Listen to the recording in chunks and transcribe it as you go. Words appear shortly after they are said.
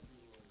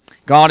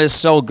God is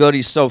so good.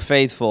 He's so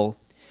faithful.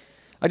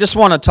 I just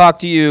want to talk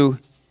to you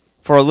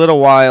for a little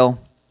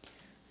while.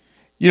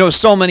 You know,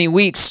 so many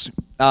weeks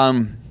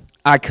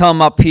I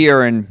come up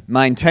here and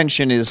my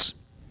intention is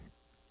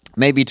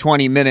maybe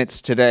 20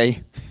 minutes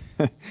today.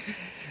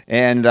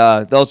 And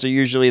those are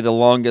usually the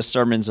longest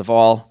sermons of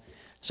all.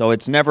 So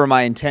it's never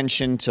my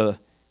intention to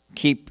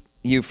keep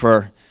you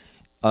for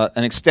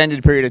an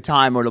extended period of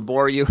time or to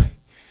bore you.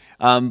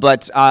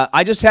 But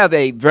I just have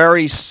a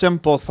very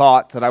simple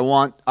thought that I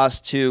want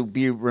us to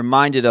be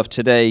reminded of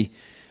today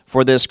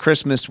for this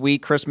Christmas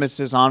week. Christmas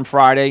is on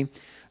Friday.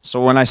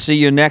 So when I see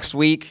you next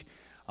week,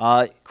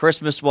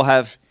 Christmas will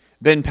have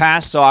been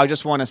past. So I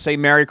just want to say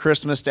Merry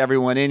Christmas to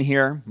everyone in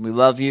here. We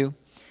love you.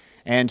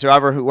 And to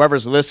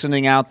whoever's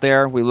listening out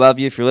there, we love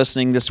you. If you're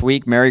listening this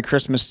week, Merry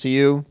Christmas to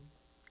you.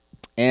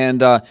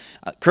 And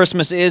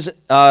Christmas is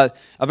a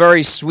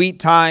very sweet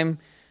time.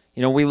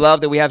 You know, we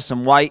love that we have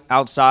some white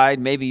outside.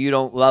 Maybe you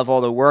don't love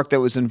all the work that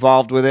was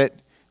involved with it,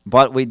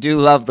 but we do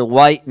love the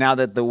white now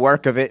that the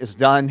work of it is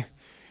done.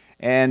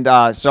 And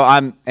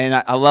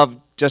I love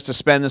just to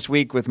spend this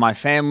week with my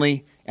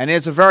family. And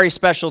it's a very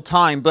special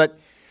time, but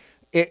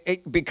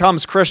it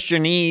becomes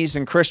Christianese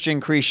and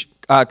Christian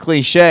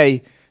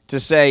cliche to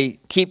say,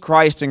 keep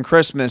Christ in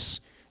Christmas.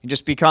 It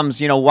just becomes,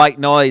 white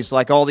noise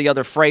like all the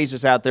other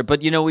phrases out there.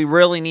 But, we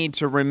really need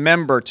to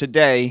remember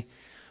today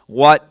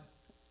what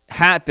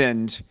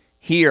happened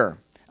here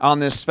on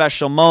this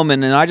special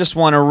moment. And I just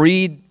want to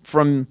read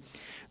from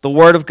the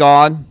Word of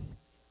God.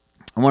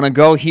 I want to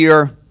go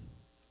here.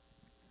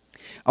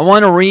 I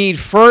want to read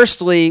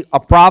firstly a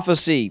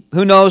prophecy.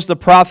 Who knows the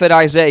prophet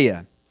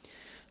Isaiah?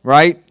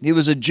 Right? He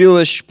was a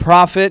Jewish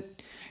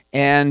prophet,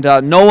 and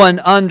no one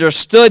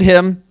understood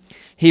him.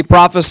 He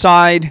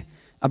prophesied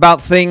about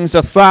things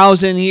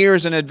 1,000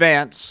 years in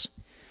advance.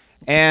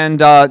 And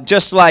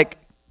just like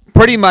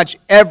pretty much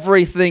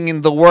everything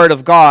in the Word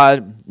of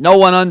God, no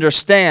one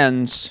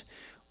understands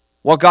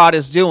what God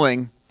is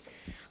doing.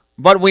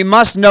 But we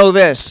must know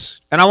this,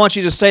 and I want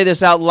you to say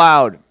this out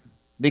loud,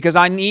 because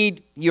I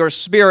need your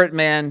spirit,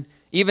 man,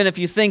 even if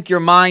you think your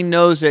mind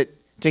knows it,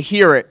 to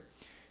hear it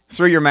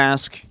through your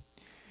mask.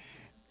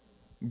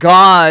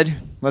 God,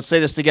 let's say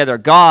this together,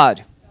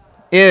 God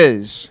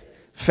is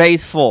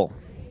faithful,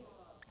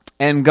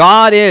 and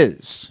God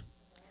is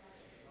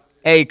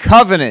a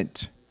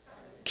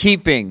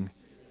covenant-keeping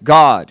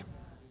God.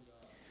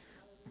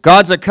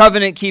 God's a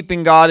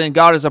covenant-keeping God, and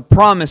God is a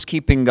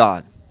promise-keeping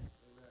God.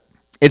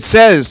 It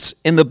says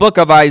in the book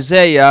of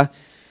Isaiah,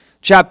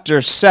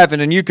 chapter 7,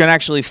 and you can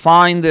actually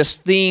find this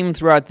theme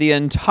throughout the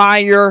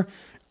entire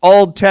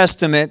Old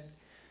Testament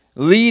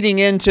leading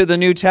into the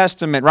New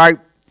Testament, right?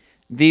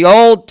 The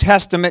Old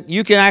Testament,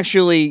 you can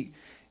actually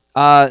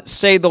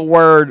say the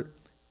word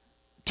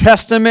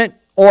testament,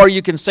 or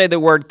you can say the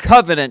word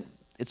covenant.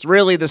 It's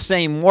really the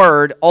same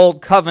word,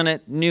 Old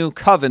Covenant, New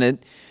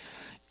Covenant.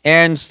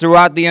 And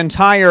throughout the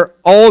entire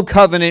Old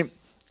Covenant,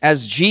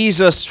 as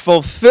Jesus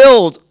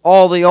fulfilled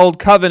all the Old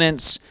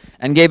Covenants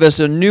and gave us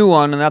a new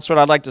one, and that's what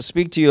I'd like to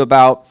speak to you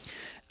about,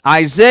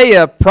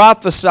 Isaiah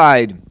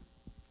prophesied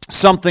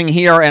something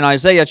here in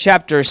Isaiah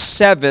chapter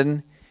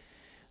 7,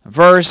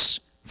 verse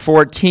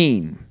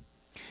 14.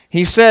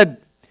 He said,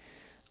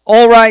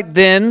 "All right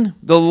then,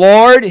 the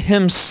Lord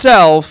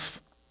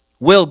himself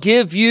will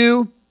give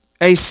you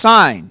a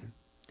sign.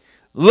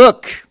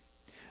 Look,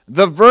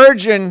 the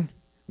virgin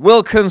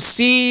will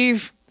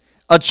conceive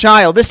a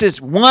child." This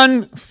is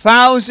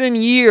 1,000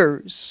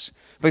 years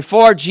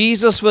before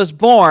Jesus was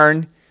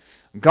born.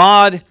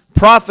 God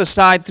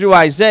prophesied through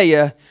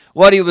Isaiah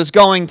what he was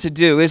going to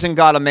do. Isn't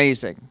God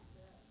amazing?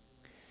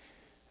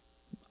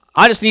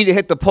 I just need to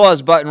hit the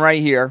pause button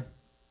right here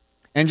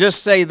and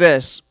just say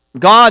this.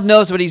 God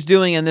knows what he's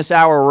doing in this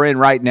hour we're in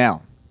right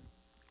now.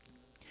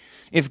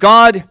 If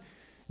God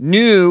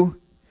knew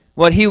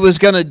what he was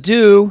going to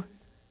do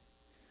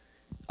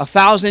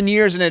 1,000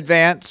 years in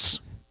advance,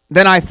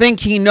 then I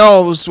think he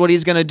knows what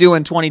he's going to do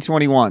in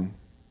 2021.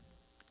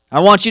 I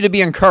want you to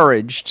be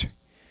encouraged.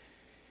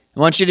 I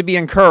want you to be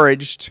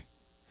encouraged.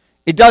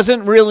 It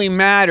doesn't really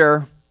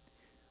matter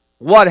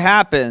what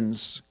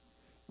happens.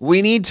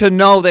 We need to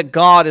know that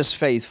God is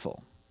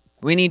faithful.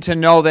 We need to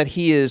know that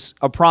he is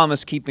a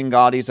promise-keeping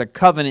God. He's a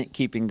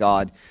covenant-keeping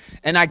God.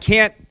 And I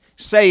can't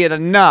say it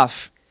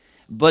enough,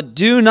 but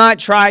do not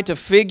try to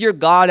figure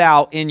God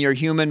out in your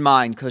human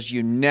mind, because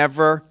you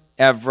never,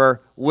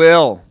 ever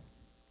will.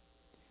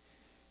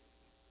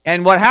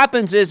 And what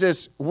happens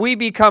is we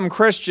become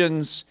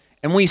Christians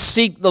and we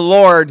seek the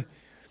Lord.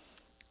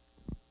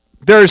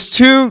 There's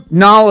two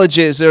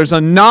knowledges. There's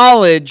a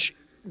knowledge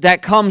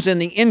that comes in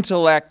the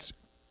intellect,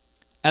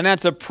 and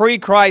that's a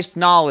pre-Christ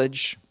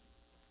knowledge.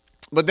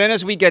 But then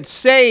as we get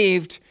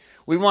saved,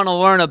 we want to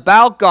learn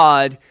about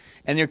God,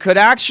 and there could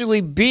actually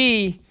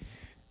be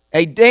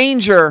a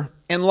danger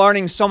in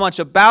learning so much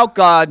about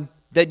God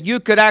that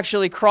you could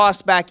actually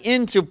cross back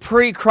into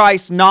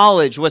pre-Christ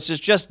knowledge, which is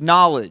just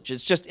knowledge.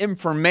 It's just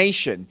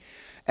information.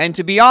 And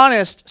to be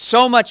honest,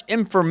 so much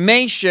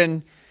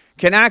information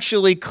can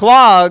actually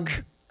clog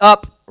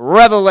up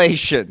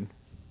revelation.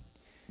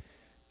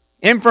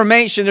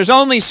 Information, there's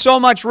only so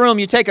much room.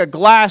 You take a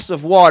glass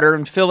of water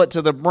and fill it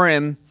to the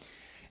brim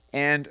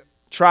and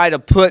try to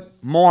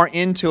put more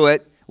into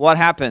it. What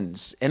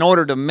happens? In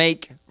order to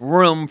make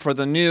room for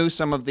the new,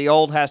 some of the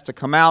old has to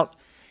come out,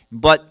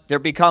 but there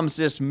becomes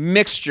this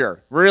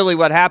mixture. Really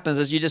what happens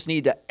is you just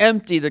need to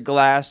empty the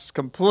glass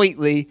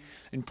completely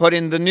and put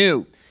in the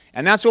new.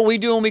 And that's what we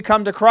do when we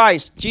come to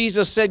Christ.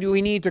 Jesus said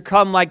we need to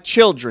come like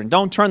children.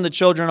 Don't turn the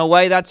children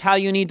away. That's how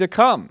you need to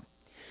come.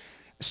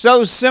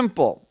 So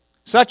simple.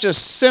 Such a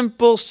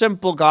simple,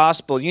 simple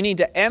gospel. You need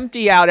to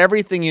empty out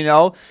everything you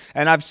know.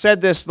 And I've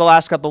said this the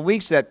last couple of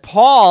weeks that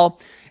Paul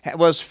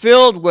was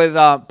filled with,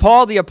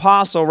 Paul the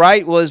apostle,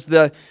 right, was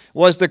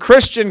the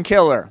Christian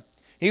killer.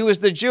 He was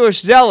the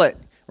Jewish zealot,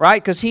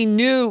 right, because he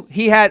knew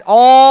he had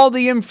all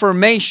the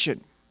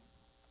information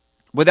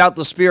without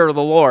the Spirit of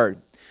the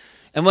Lord.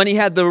 And when he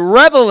had the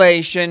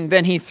revelation,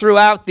 then he threw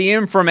out the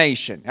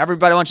information.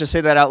 Everybody wants you to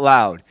say that out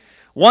loud.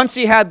 Once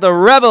he had the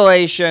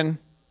revelation,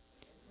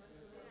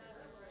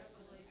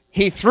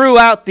 he threw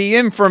out the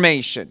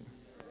information.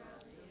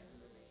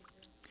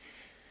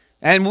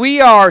 And we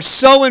are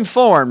so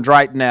informed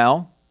right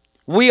now.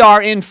 We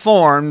are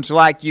informed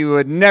like you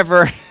would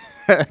never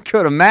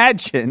could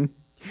imagine.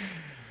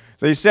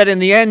 They said in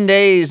the end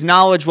days,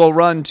 knowledge will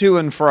run to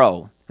and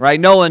fro. Right?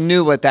 No one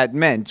knew what that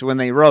meant when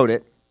they wrote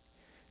it.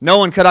 No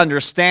one could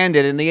understand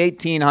it in the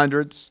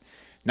 1800s,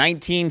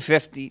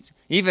 1950s,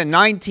 even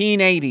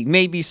 1980.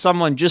 Maybe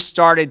someone just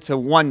started to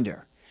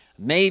wonder.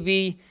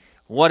 Maybe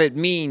what it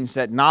means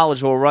that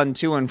knowledge will run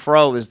to and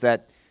fro is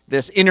that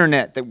this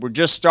internet that we're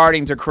just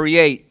starting to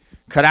create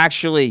could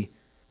actually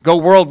go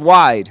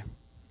worldwide,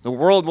 the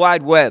World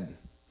Wide Web.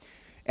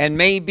 And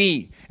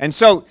maybe. And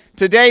so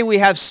today we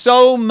have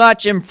so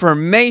much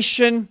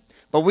information,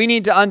 but we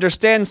need to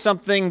understand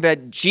something,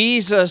 that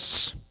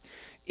Jesus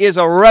is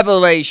a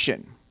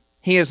revelation.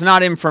 He is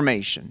not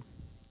information.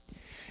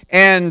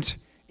 And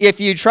if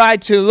you try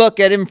to look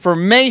at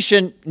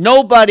information,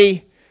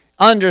 nobody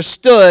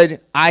understood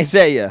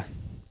Isaiah.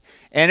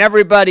 And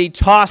everybody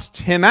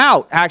tossed him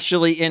out,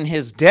 actually, in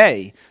his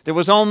day. There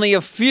was only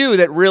a few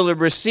that really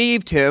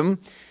received him.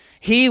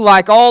 He,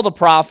 like all the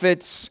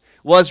prophets,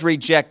 was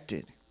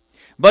rejected.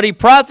 But he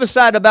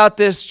prophesied about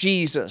this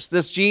Jesus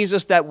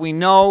that we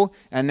know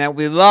and that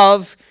we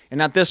love,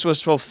 and that this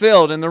was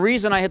fulfilled. And the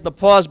reason I hit the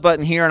pause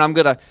button here, and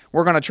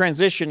we're going to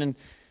transition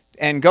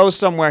and go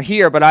somewhere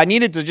here, but I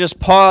needed to just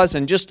pause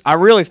and I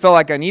really felt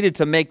like I needed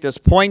to make this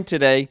point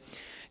today.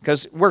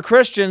 Because we're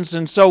Christians,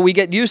 and so we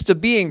get used to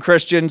being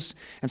Christians,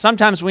 and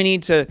sometimes we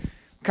need to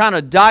kind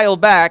of dial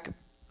back,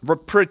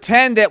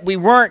 pretend that we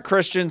weren't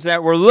Christians,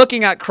 that we're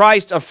looking at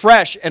Christ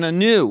afresh and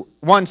anew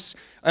once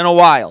in a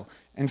while.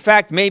 In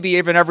fact, maybe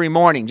even every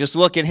morning, just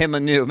look at him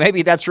anew.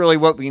 Maybe that's really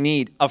what we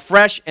need,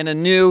 afresh and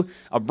anew,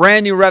 a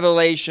brand new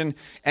revelation,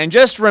 and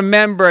just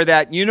remember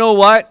that, you know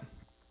what?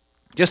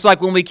 Just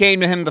like when we came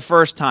to him the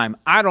first time,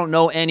 I don't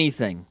know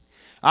anything.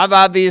 I've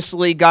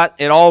obviously got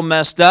it all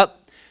messed up.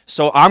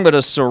 So I'm going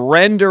to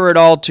surrender it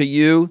all to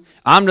you.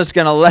 I'm just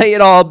going to lay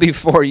it all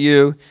before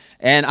you.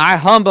 And I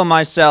humble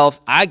myself.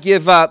 I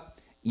give up.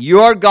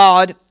 You're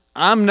God.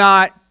 I'm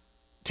not.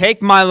 Take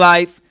my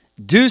life.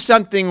 Do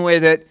something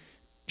with it.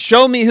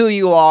 Show me who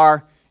you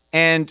are.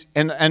 And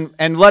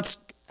let's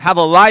have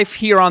a life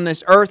here on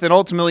this earth and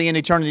ultimately in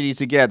eternity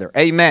together.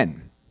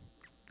 Amen.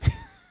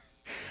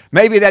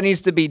 Maybe that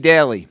needs to be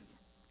daily.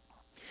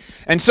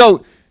 And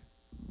so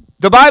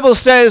the Bible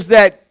says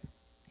that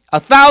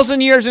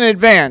 1,000 years in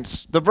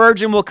advance, the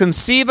virgin will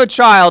conceive a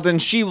child,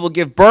 and she will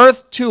give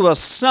birth to a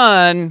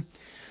son,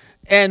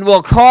 and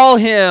will call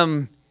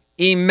him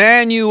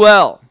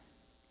Emmanuel,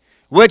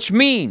 which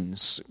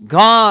means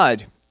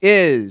God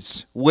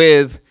is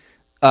with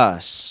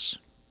us.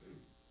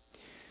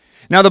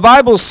 Now, the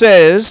Bible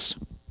says,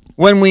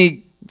 when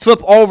we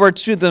flip over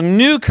to the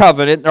new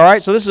covenant, all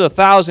right, so this is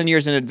 1,000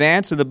 years in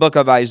advance in the book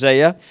of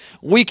Isaiah.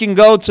 We can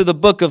go to the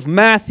book of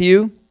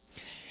Matthew.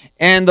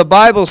 And the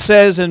Bible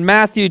says in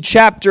Matthew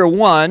chapter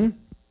 1,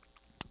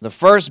 the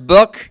first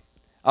book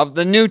of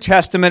the New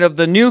Testament of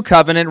the New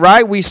Covenant,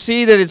 right? We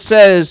see that it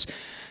says,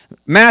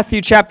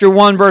 Matthew chapter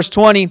 1, verse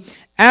 20,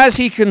 as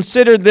he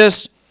considered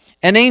this,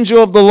 an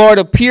angel of the Lord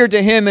appeared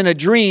to him in a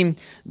dream.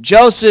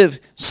 Joseph,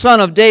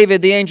 son of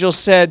David, the angel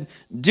said,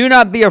 do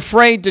not be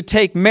afraid to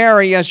take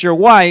Mary as your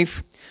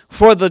wife,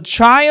 for the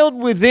child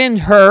within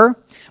her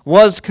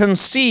was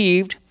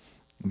conceived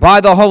by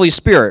the Holy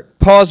Spirit.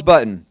 Pause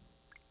button.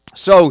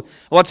 So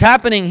what's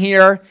happening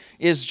here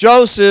is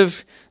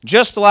Joseph,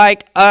 just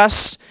like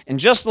us and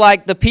just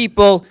like the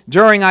people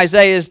during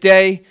Isaiah's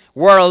day,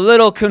 were a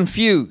little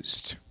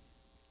confused.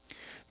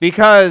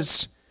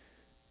 Because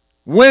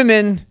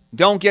women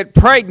don't get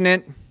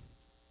pregnant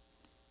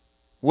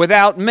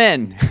without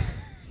men.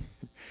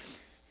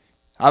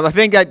 I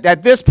think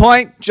at this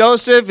point,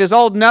 Joseph is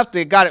old enough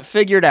to got it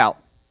figured out.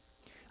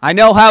 I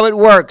know how it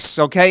works,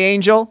 okay,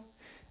 angel?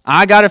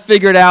 I got it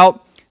figured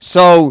out.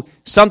 So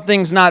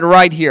something's not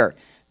right here.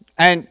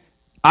 And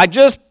I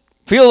just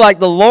feel like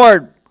the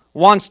Lord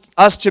wants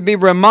us to be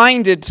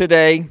reminded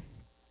today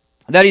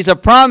that he's a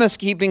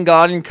promise-keeping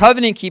God and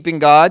covenant-keeping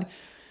God,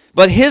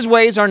 but his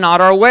ways are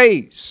not our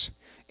ways.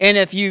 And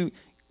if you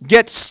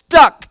get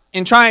stuck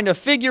in trying to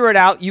figure it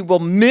out, you will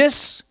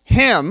miss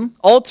him.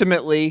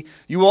 Ultimately,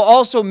 you will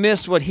also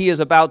miss what he is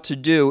about to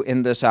do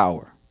in this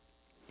hour.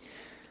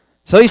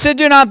 So he said,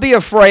 do not be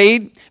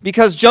afraid,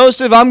 because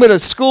Joseph, I'm going to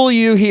school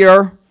you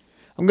here.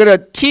 I'm going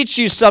to teach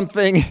you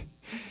something,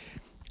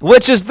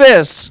 which is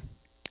this: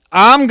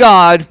 I'm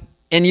God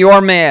and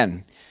you're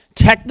man.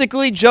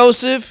 Technically,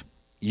 Joseph,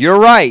 you're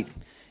right.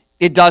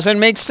 It doesn't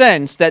make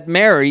sense that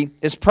Mary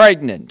is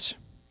pregnant,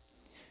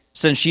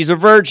 since she's a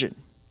virgin.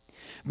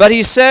 But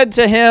he said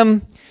to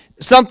him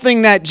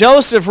something that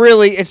Joseph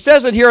really, it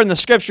says it here in the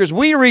scriptures.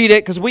 We read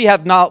it because we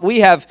have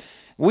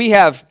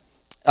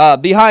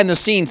behind the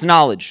scenes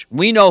knowledge.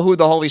 We know who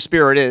the Holy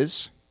Spirit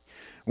is.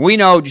 We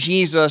know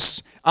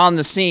Jesus on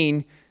the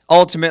scene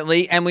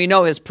ultimately, and we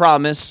know his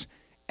promise,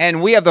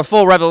 and we have the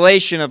full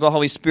revelation of the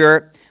Holy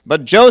Spirit.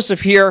 But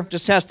Joseph here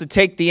just has to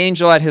take the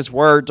angel at his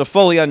word to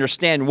fully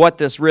understand what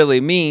this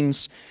really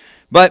means.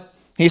 But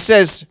he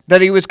says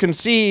that she was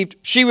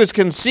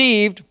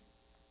conceived.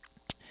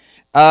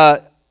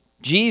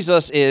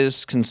 Jesus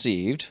is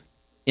conceived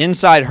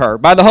inside her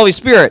by the Holy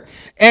Spirit.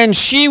 And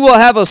she will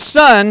have a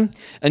son,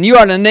 and you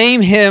are to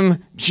name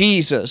him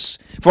Jesus,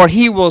 for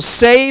he will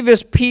save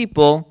his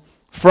people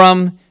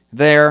from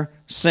their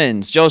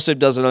sins. Joseph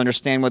doesn't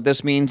understand what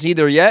this means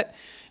either yet,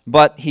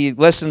 but he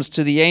listens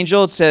to the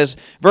angel. It says,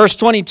 verse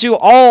 22,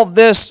 all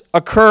this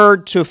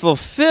occurred to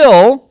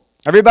fulfill,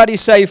 everybody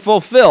say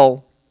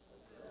fulfill.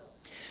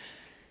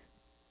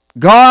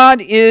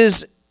 God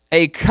is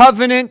a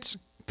covenant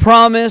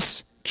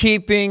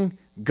promise-keeping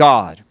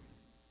God.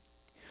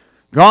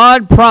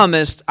 God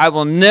promised, I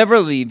will never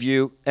leave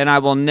you and I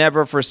will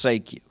never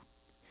forsake you.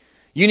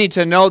 You need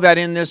to know that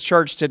in this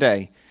church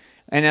today.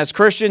 And as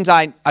Christians,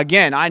 I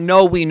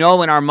know we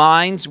know in our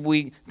minds,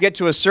 we get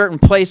to a certain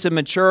place of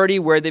maturity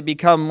where they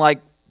become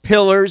like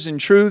pillars and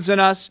truths in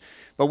us,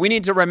 but we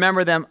need to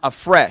remember them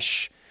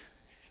afresh.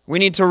 We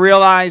need to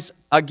realize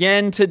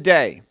again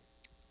today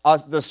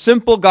the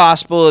simple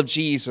gospel of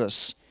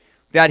Jesus,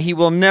 that he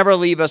will never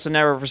leave us and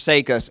never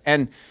forsake us.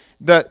 And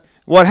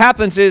what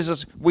happens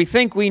is we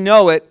think we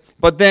know it,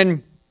 but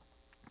then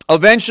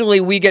eventually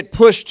we get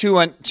pushed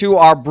to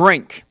our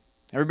brink.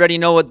 Everybody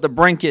know what the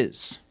brink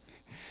is?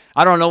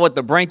 I don't know what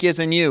the brink is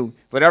in you,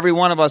 but every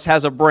one of us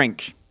has a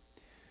brink.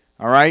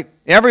 All right?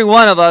 Every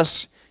one of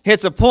us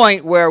hits a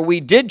point where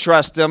we did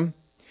trust him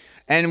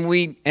and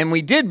we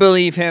did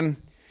believe him,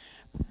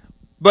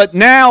 but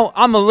now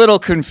I'm a little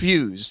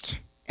confused.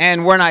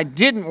 And when I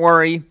didn't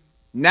worry,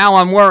 now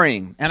I'm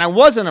worrying. And I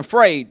wasn't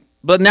afraid,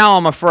 but now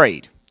I'm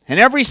afraid. And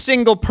every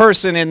single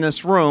person in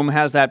this room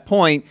has that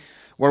point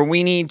where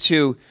we need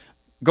to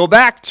go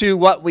back to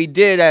what we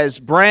did as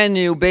brand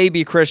new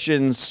baby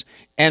Christians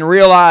and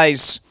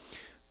realize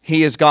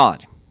he is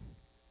God.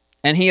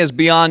 And he is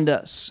beyond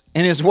us.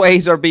 And his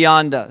ways are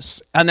beyond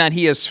us. And that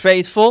he is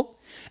faithful.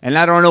 And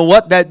I don't know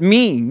what that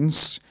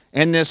means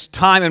in this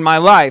time in my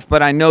life,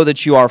 but I know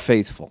that you are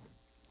faithful.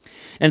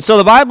 And so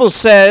the Bible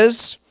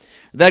says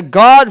that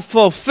God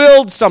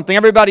fulfilled something.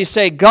 Everybody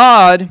say,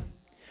 God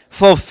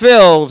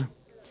fulfilled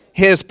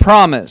his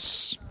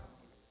promise.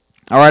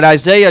 All right,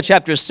 Isaiah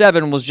chapter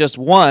 7 was just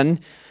one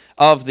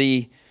of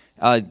the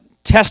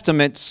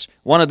testaments,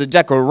 one of the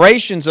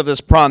declarations of this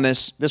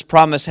promise. This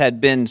promise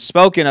had been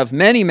spoken of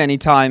many, many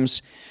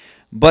times,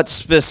 but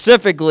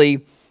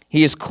specifically,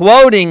 he is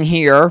quoting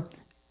here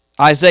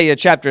Isaiah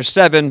chapter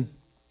 7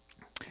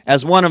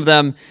 as one of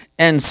them,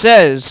 and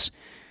says,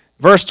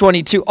 verse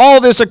 22, all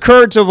this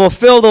occurred to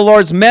fulfill the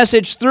Lord's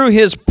message through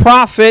his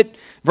prophet.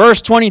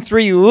 Verse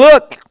 23,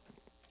 look,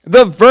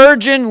 the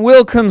virgin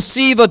will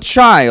conceive a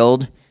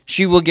child,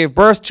 she will give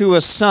birth to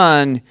a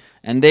son,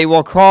 and they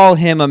will call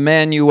him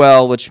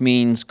Emmanuel, which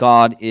means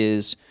God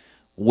is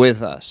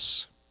with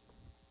us.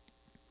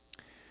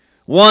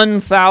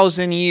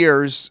 1,000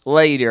 years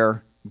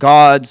later,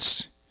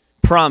 God's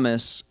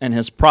promise and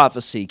his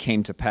prophecy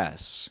came to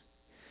pass,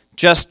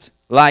 just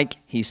like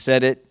he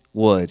said it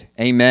would.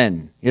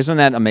 Amen. Isn't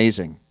that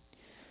amazing?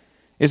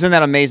 Isn't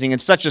that amazing?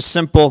 It's such a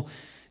simple,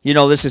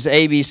 this is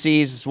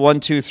ABCs, it's 1,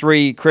 2,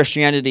 3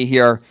 Christianity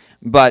here,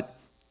 but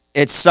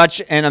it's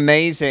such an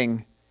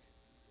amazing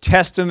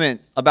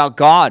testament about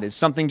God. It's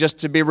something just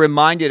to be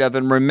reminded of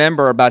and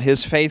remember about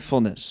his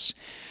faithfulness.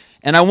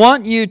 And I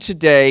want you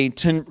today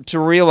to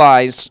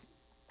realize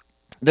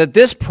that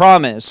this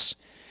promise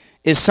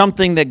is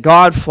something that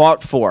God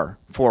fought for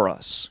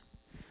us.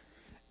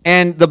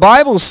 And the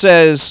Bible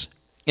says,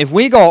 if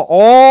we go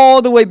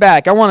all the way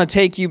back, I want to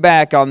take you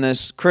back on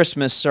this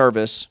Christmas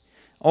service,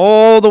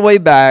 all the way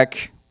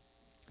back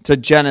to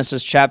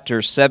Genesis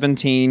chapter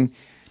 17.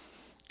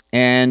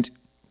 And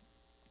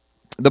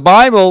the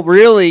Bible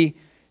really,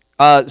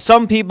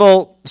 some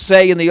people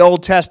say in the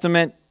Old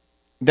Testament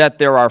that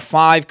there are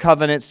 5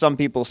 covenants. Some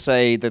people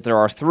say that there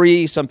are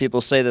 3. Some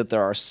people say that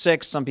there are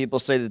 6. Some people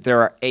say that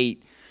there are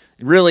 8.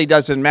 It really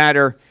doesn't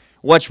matter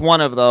which one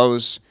of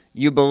those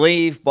you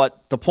believe,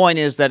 but the point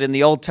is that in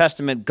the Old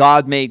Testament,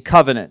 God made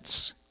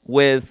covenants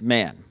with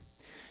man.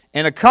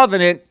 And a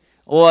covenant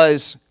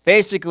was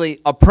basically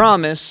a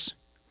promise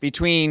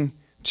between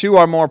two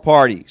or more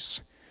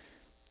parties.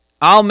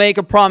 I'll make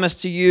a promise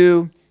to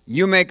you,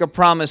 you make a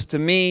promise to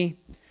me.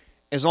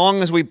 As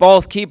long as we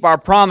both keep our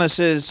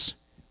promises,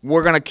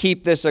 we're going to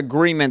keep this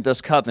agreement,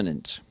 this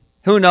covenant.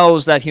 Who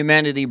knows that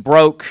humanity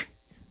broke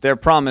their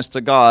promise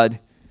to God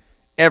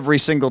every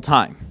single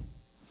time?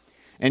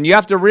 And you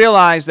have to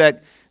realize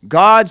that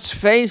God's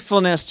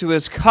faithfulness to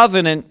his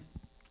covenant,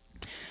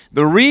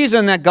 the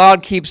reason that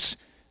God keeps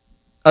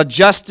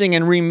adjusting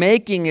and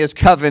remaking his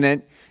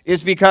covenant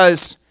is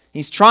because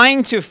he's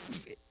trying to,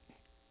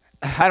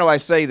 how do I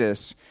say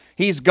this?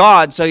 He's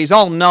God, so he's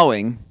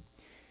all-knowing.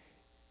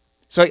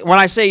 So when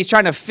I say he's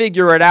trying to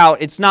figure it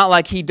out, it's not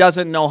like he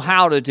doesn't know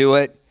how to do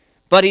it,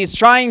 but he's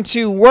trying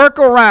to work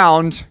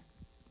around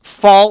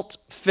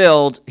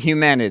fault-filled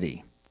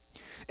humanity.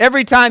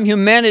 Every time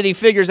humanity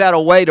figures out a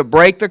way to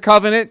break the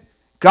covenant,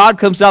 God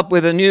comes up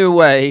with a new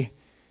way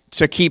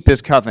to keep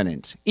his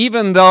covenant.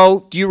 Even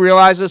though, do you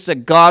realize this,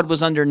 that God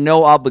was under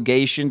no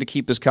obligation to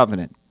keep his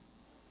covenant?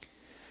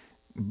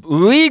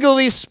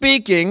 Legally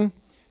speaking,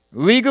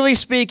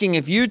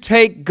 if you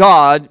take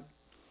God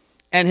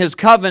and his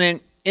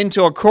covenant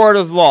into a court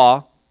of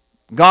law,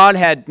 God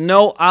had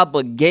no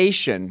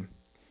obligation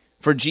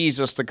for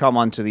Jesus to come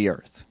onto the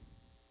earth.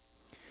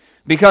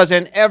 Because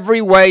in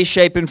every way,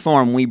 shape, and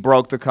form, we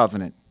broke the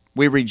covenant.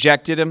 We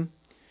rejected him.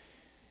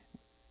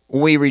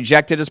 We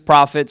rejected his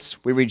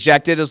prophets. We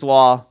rejected his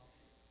law.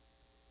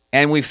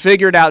 And we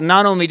figured out,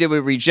 not only did we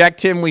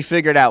reject him, we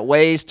figured out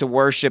ways to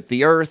worship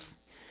the earth,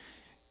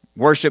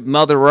 worship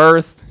Mother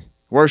Earth,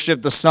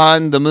 worship the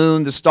sun, the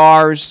moon, the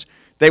stars.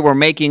 They were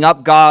making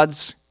up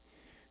gods,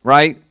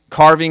 right?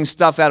 Carving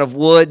stuff out of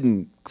wood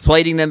and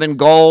plating them in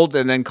gold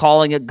and then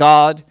calling it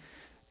God.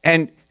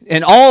 And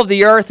all of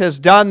the earth has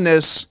done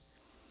this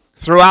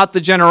throughout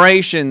the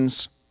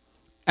generations.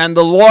 And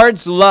the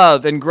Lord's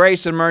love and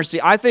grace and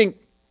mercy, I think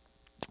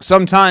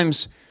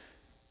sometimes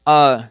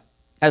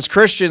as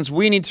Christians,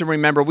 we need to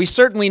remember, we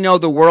certainly know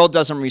the world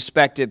doesn't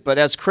respect it, but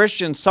as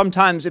Christians,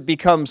 sometimes it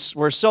becomes,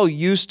 we're so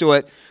used to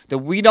it that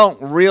we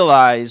don't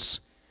realize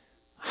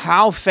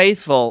how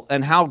faithful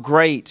and how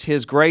great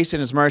his grace and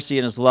his mercy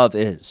and his love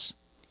is.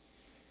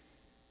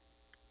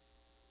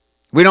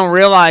 We don't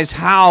realize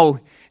how,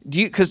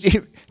 because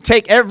you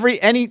take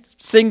any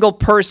single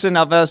person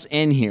of us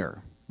in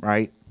here,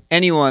 right?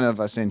 Any one of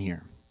us in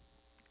here.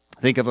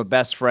 Think of a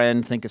best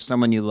friend, think of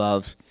someone you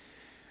love.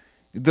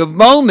 The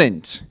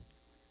moment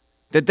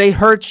that they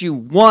hurt you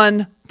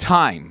one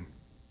time,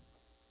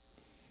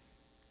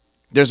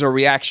 there's a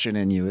reaction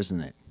in you,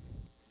 isn't it?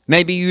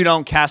 Maybe you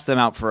don't cast them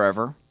out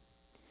forever,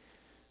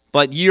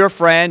 but your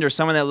friend or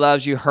someone that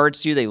loves you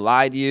hurts you, they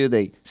lie to you,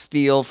 they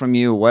steal from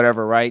you,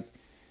 whatever, right?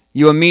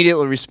 You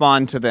immediately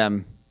respond to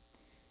them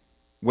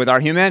with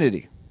our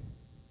humanity.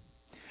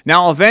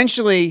 Now,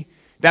 eventually,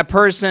 that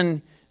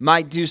person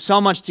might do so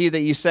much to you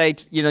that you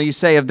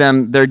say of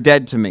them, they're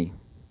dead to me,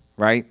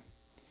 right?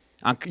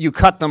 You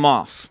cut them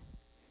off.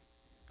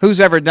 Who's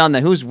ever done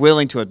that? Who's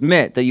willing to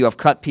admit that you have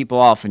cut people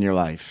off in your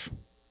life?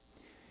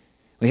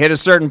 We hit a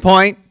certain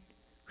point,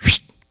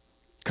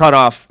 cut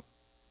off.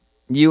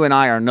 You and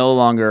I are no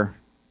longer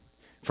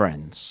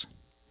friends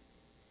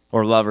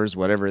or lovers,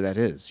 whatever that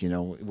is.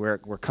 We're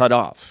cut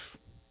off.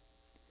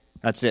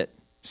 That's it.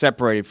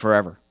 Separated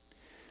forever.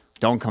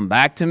 Don't come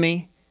back to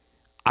me.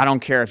 I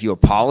don't care if you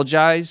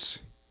apologize.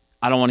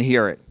 I don't want to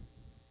hear it.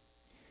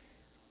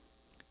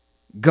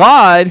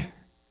 God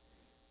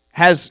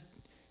has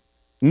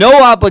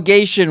no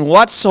obligation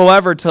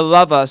whatsoever to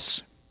love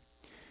us.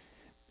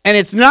 And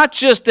it's not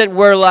just that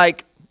we're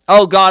like,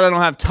 oh God, I don't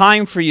have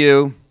time for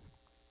you.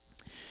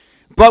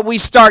 But we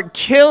start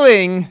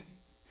killing.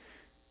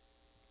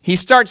 He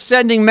starts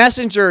sending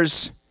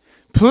messengers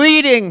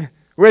pleading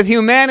with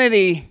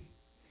humanity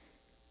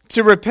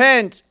to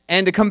repent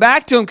and to come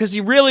back to him because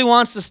he really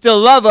wants to still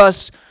love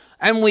us.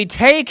 And we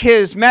take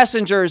his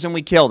messengers and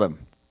we kill them.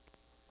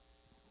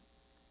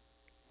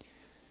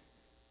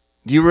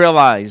 Do you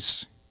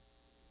realize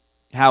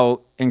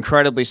how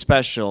incredibly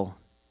special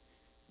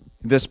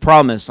this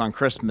promise on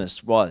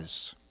Christmas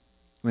was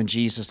when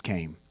Jesus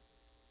came?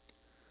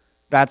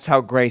 That's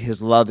how great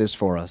his love is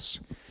for us.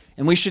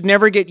 And we should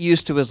never get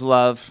used to his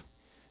love.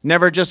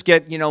 Never just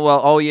get,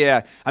 oh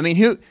yeah. I mean,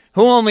 who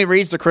only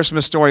reads the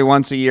Christmas story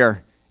once a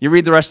year? You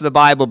read the rest of the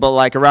Bible, but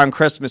like around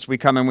Christmas we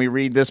come and we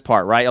read this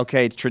part, right?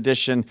 Okay, it's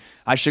tradition.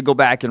 I should go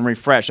back and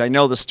refresh. I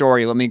know the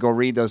story. Let me go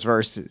read those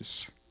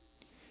verses.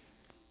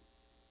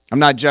 I'm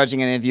not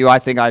judging any of you. I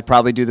think I'd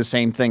probably do the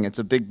same thing. It's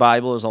a big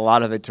Bible. There's a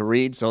lot of it to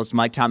read, so it's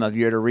my time of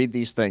year to read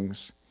these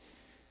things,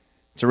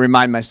 to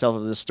remind myself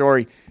of the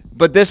story.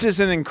 But this is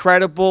an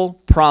incredible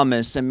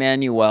promise,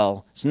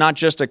 Emmanuel. It's not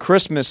just a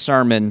Christmas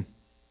sermon,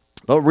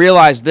 but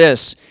realize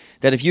this,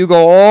 that if you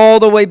go all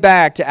the way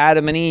back to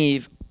Adam and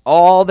Eve,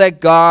 all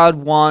that God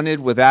wanted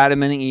with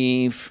Adam and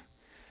Eve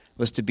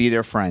was to be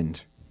their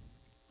friend.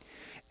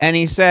 And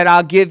he said,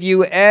 I'll give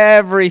you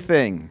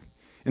everything.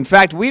 In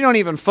fact, we don't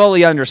even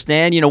fully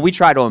understand. We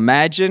try to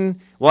imagine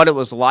what it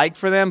was like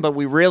for them, but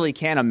we really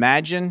can't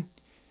imagine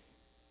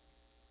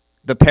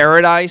the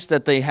paradise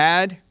that they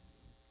had.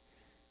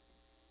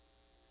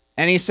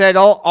 And he said,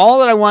 all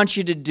that I want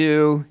you to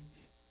do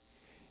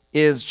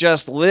is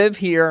just live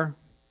here,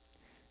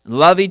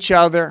 love each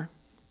other,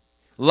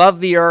 love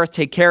the earth,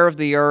 take care of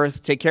the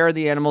earth, take care of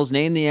the animals,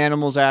 name the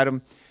animals,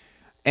 Adam,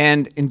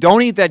 and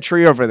don't eat that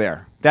tree over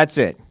there. That's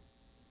it.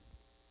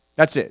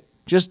 That's it.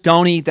 Just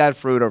don't eat that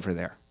fruit over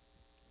there.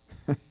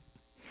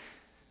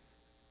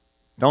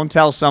 Don't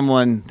tell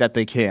someone that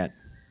they can't.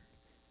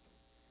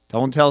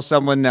 Don't tell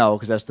someone no,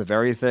 because that's the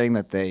very thing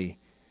that they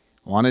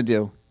want to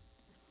do.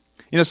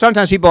 You know,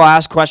 sometimes people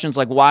ask questions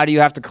like, why do you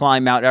have to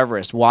climb Mount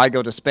Everest? Why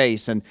go to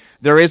space? And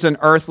there's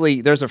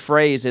a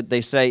phrase that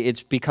they say,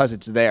 it's because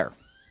it's there.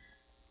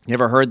 You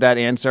ever heard that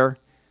answer?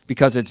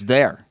 Because it's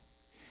there.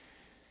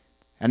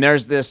 And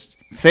there's this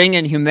thing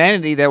in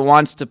humanity that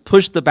wants to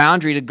push the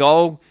boundary to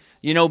go,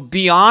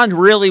 beyond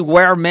really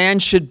where man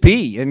should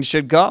be and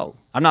should go.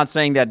 I'm not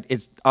saying that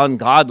it's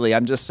ungodly.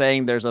 I'm just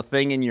saying there's a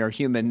thing in your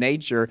human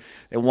nature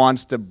that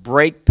wants to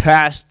break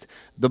past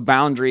the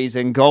boundaries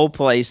and go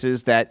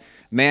places that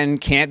man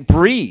can't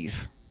breathe,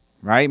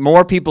 right?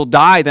 More people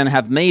die than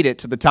have made it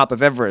to the top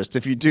of Everest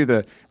if you do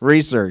the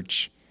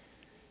research.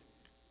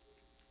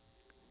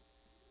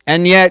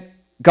 And yet,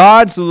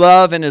 God's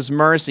love and his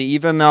mercy,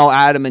 even though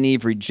Adam and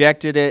Eve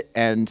rejected it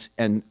and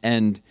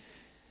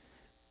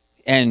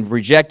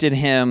rejected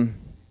him,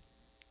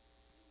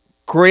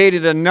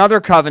 created another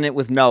covenant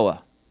with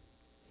Noah.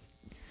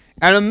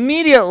 And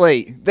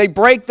immediately they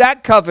break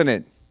that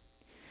covenant.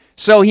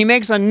 So he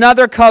makes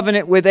another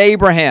covenant with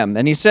Abraham.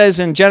 And he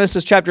says in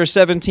Genesis chapter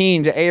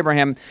 17 to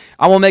Abraham,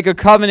 I will make a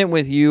covenant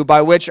with you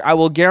by which I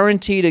will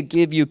guarantee to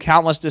give you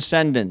countless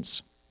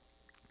descendants.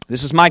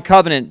 This is my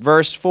covenant,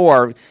 verse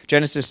 4,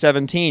 Genesis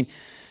 17.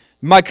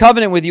 My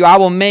covenant with you, I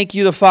will make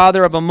you the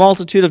father of a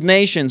multitude of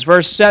nations.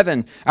 Verse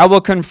 7, I will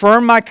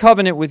confirm my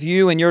covenant with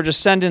you and your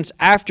descendants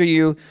after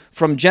you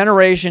from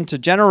generation to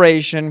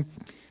generation.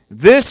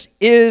 This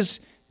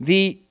is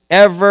the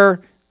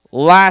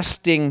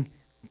everlasting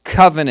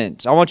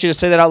covenant. I want you to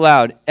say that out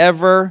loud.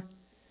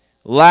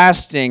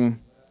 Everlasting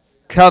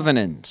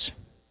covenant.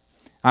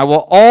 I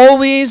will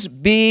always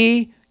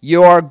be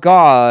your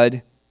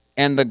God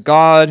and the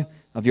God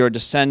of your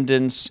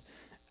descendants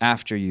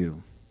after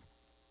you.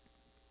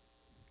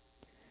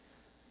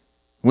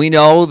 We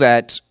know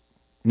that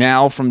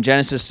now from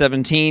Genesis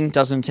 17,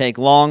 doesn't take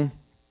long,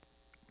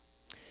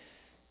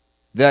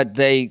 that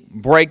they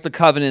break the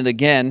covenant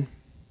again,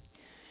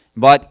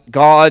 but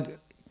God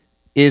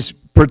is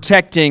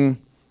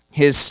protecting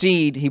his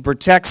seed. He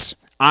protects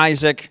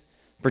Isaac,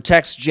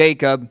 protects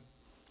Jacob,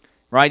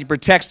 right? He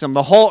protects them.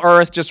 The whole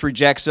earth just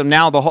rejects him.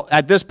 Now,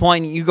 at this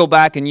point, you go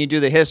back and you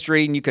do the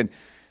history, and you can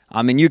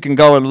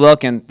go and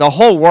look, and the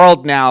whole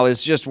world now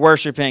is just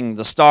worshiping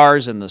the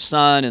stars and the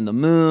sun and the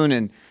moon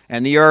and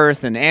the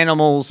earth and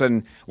animals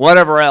and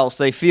whatever else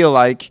they feel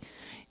like.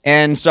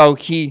 And so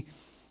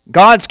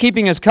God's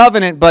keeping his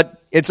covenant,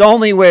 but it's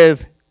only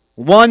with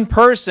one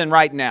person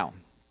right now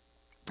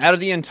out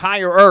of the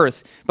entire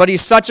earth. But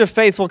he's such a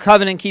faithful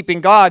covenant-keeping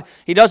God,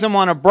 he doesn't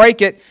want to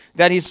break it,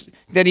 that he's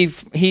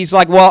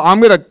like, well,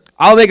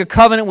 I'll make a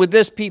covenant with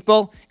this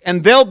people,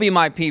 and they'll be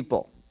my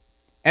people,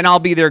 and I'll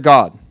be their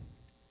God.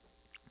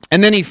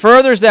 And then he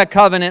furthers that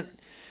covenant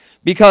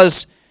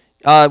because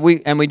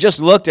we just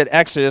looked at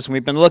Exodus, and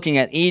we've been looking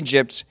at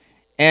Egypt,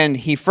 and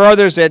he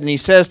furthers it, and he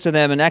says to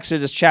them in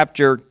Exodus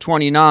chapter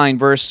 29,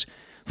 verse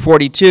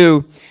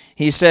 42,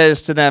 he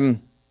says to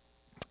them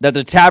that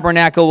the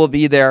tabernacle will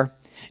be there,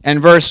 and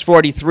verse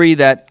 43,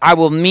 that I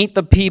will meet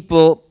the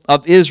people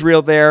of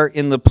Israel there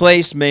in the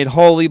place made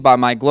holy by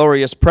my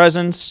glorious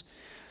presence.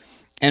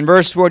 And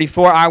verse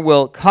 44, I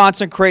will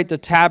consecrate the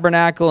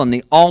tabernacle and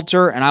the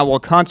altar, and I will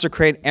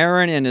consecrate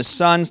Aaron and his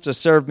sons to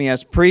serve me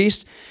as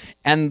priests.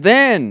 And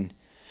then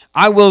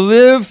I will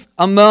live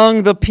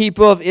among the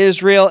people of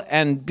Israel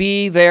and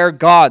be their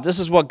God. This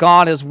is what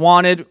God has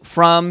wanted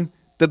from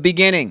the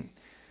beginning.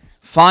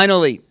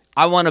 Finally,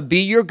 I want to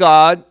be your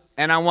God,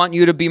 and I want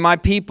you to be my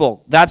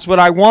people. That's what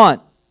I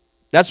want.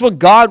 That's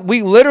what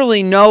we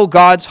literally know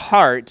God's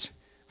heart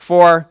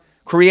for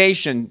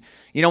creation.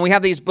 You know, we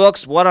have these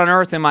books, What on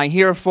Earth Am I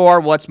Here For?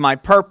 What's My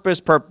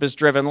Purpose?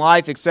 Purpose-Driven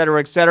Life, etc.,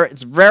 etc.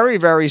 It's very,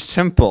 very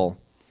simple.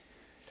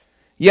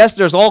 Yes,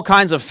 there's all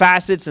kinds of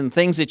facets and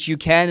things that you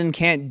can and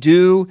can't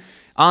do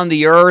on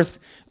the earth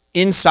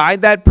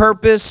inside that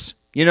purpose,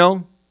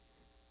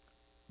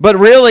 But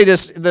really,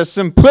 the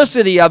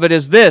simplicity of it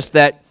is this,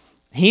 that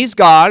he's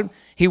God.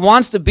 He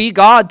wants to be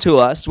God to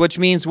us, which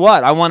means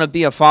what? I want to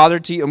be a father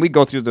to you. And we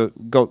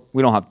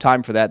we don't have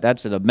time for that.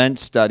 That's an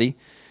immense study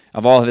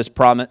of all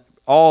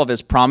of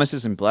his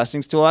promises and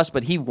blessings to us,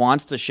 but he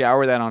wants to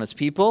shower that on his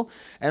people,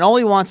 and all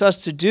he wants us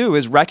to do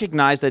is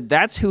recognize that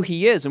that's who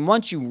he is. And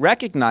once you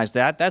recognize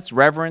that, that's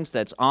reverence,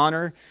 that's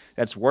honor,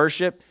 that's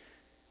worship,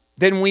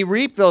 then we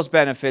reap those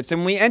benefits,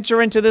 and we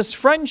enter into this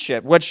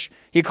friendship, which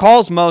he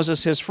calls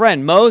Moses his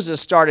friend.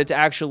 Moses started to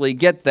actually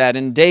get that,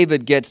 and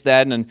David gets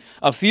that, and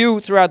a few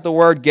throughout the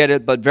word get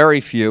it, but very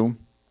few.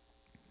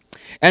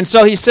 And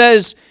so he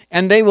says,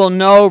 and they will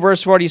know,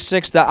 verse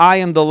 46, that I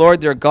am the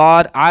Lord their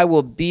God. I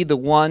will be the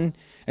one.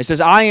 It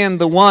says, I am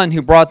the one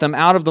who brought them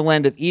out of the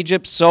land of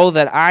Egypt so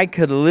that I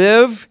could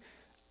live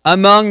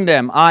among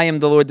them. I am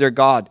the Lord their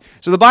God.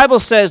 So the Bible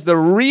says the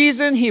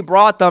reason he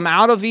brought them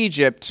out of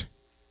Egypt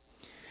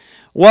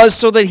was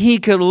so that he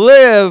could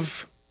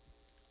live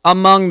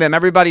among them.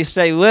 Everybody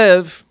say,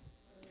 live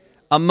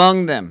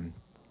among them.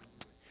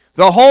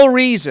 The whole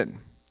reason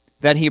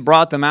that he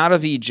brought them out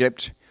of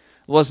Egypt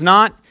was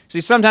not,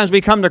 see, sometimes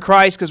we come to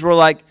Christ because we're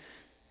like,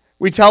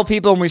 we tell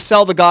people and we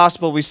sell the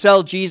gospel, we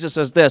sell Jesus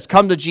as this,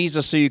 come to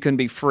Jesus so you can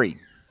be free.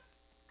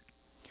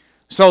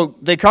 So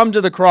they come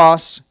to the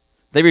cross,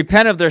 they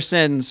repent of their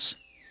sins,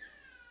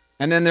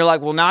 and then they're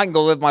like, well, now I can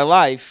go live my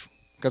life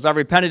because I've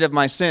repented of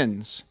my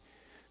sins.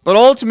 But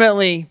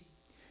ultimately,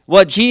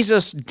 what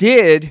Jesus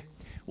did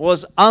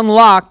was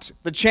unlocked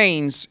the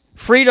chains,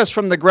 freed us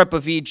from the grip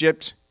of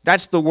Egypt.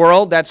 That's the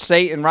world, that's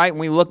Satan, right? And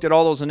we looked at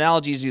all those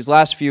analogies these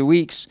last few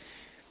weeks.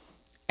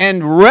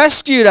 And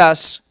rescued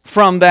us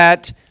from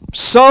that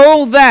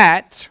so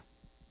that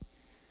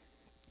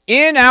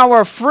in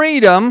our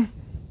freedom,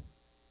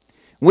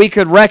 we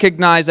could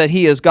recognize that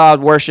he is God,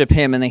 worship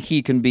him, and that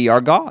he can be our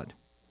God.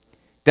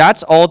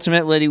 That's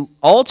ultimately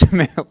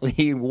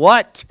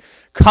what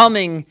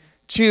coming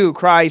to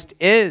Christ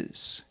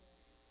is.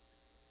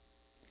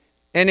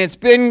 And it's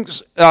been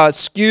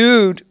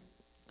skewed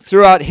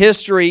throughout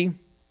history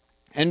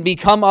and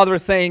become other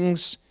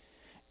things.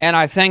 And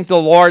I thank the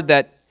Lord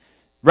that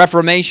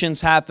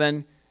reformations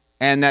happen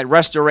and that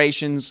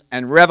restorations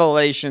and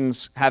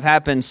revelations have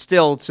happened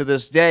still to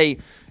this day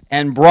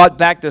and brought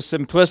back the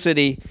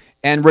simplicity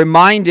and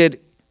reminded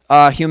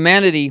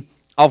humanity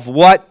of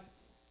what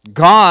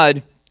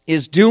God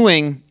is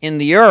doing in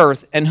the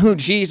earth and who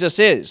Jesus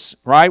is,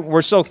 right?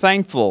 We're so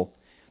thankful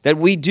that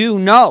we do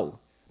know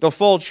the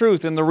full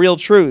truth and the real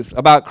truth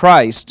about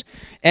Christ.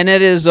 And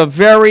it is a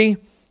very,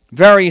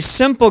 very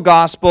simple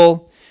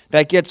gospel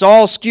that gets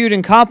all skewed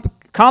and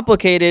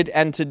complicated.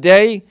 And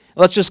today,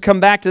 let's just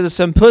come back to the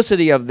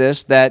simplicity of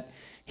this, that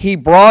he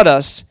brought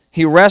us,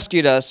 he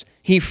rescued us,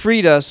 he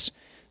freed us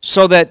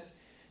so that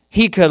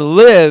he could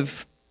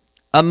live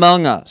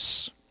among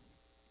us.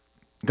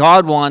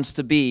 God wants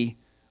to be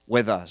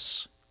with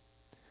us.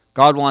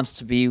 God wants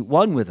to be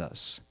one with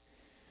us.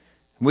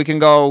 We can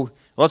go,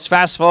 let's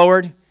fast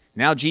forward.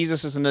 Now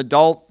Jesus is an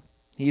adult.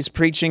 He's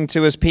preaching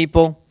to his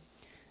people.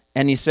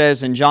 And he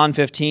says in John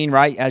 15,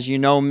 right, as you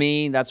know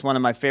me, that's one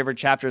of my favorite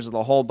chapters of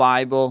the whole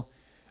Bible.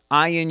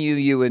 I and you,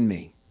 you and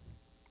me.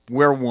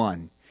 We're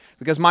one.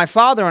 Because my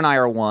Father and I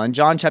are one.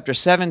 John chapter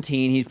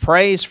 17, he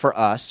prays for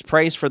us,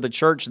 prays for the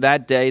church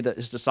that day,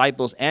 his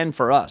disciples, and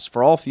for us,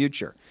 for all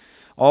future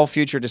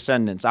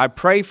descendants. I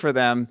pray for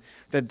them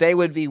that they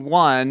would be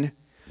one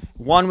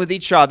with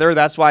each other.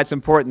 That's why it's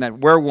important that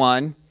we're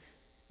one.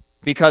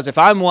 Because if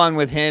I'm one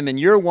with him and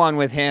you're one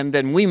with him,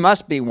 then we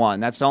must be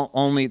one. There's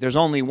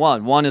only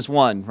one. One is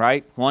one,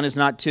 right? One is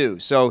not two.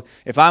 So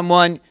if I'm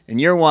one and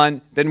you're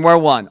one, then we're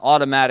one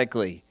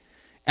automatically.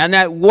 And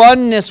that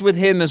oneness with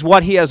him is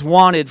what he has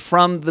wanted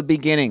from the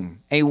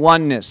beginning, a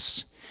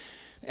oneness.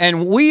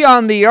 And we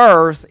on the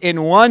earth,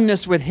 in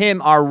oneness with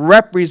him, are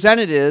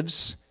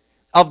representatives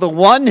of the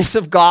oneness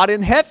of God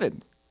in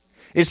heaven.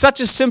 It's such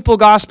a simple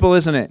gospel,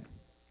 isn't it?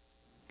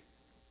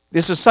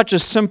 This is such a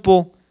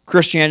simple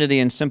Christianity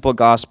and simple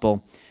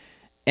gospel.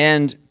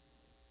 And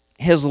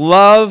his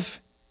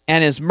love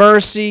and his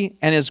mercy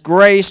and his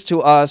grace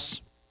to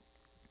us,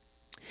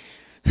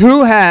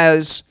 who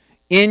has,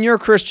 in your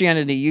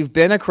Christianity, you've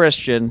been a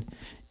Christian,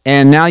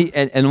 and now,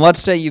 and let's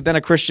say you've been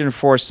a Christian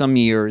for some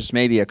years,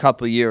 maybe a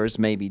couple years,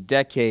 maybe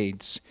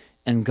decades,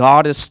 and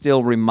God is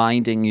still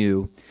reminding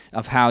you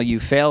of how you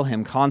fail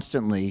him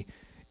constantly,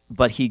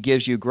 but he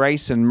gives you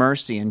grace and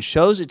mercy and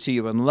shows it to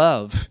you in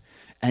love,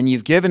 and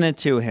you've given it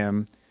to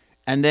him,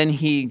 and then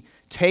he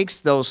takes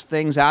those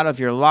things out of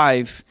your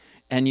life,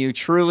 and you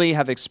truly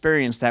have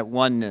experienced that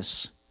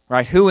oneness,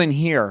 right? Who in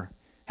here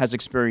has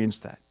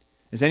experienced that?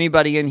 Has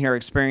anybody in here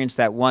experienced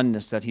that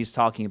oneness that he's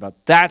talking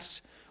about?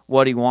 That's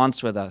what he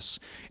wants with us.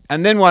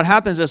 And then what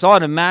happens is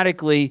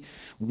automatically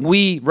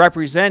we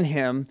represent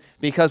him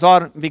because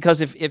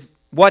if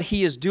what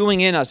he is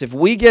doing in us, if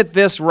we get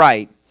this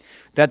right,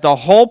 that the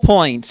whole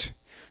point,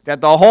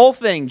 that the whole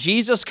thing,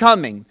 Jesus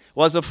coming,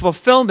 was a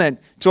fulfillment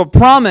to a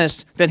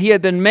promise that he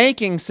had been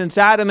making since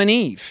Adam and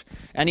Eve.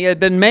 And he had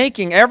been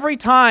making every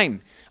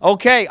time,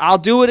 okay, I'll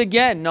do it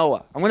again,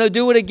 Noah. I'm going to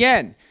do it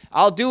again.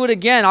 I'll do it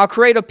again. I'll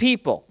create a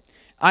people.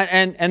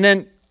 And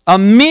then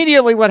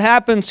immediately what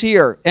happens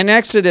here in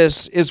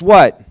Exodus is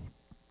what?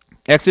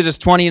 Exodus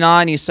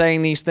 29, he's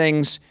saying these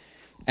things,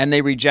 and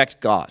they reject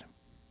God.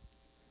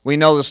 We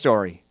know the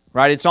story,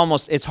 right?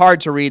 It's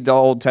hard to read the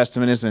Old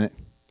Testament, isn't it?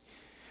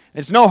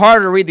 It's no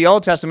harder to read the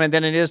Old Testament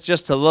than it is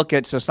just to look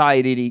at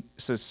society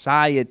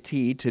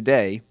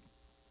today,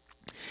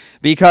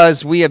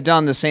 because we have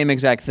done the same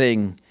exact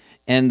thing.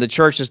 And the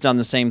church has done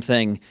the same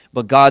thing.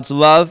 But God's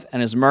love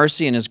and His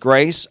mercy and His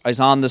grace is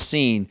on the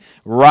scene.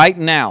 Right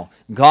now,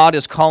 God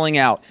is calling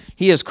out.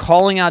 He is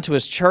calling out to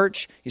His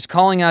church. He's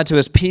calling out to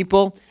His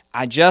people.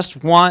 I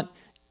just want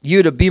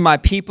you to be my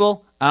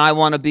people, and I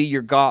want to be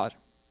your God.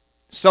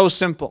 So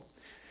simple.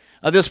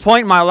 At this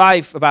point in my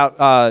life, about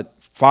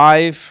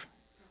 5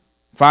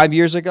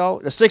 years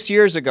ago, 6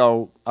 years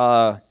ago,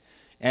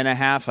 and a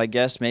half, I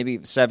guess, maybe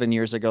 7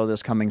 years ago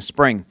this coming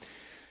spring.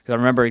 I don't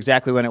remember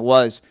exactly when it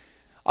was.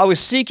 I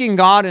was seeking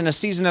God in a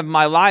season of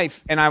my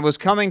life, and I was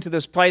coming to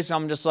this place, and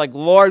I'm just like,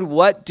 Lord,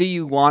 what do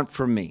you want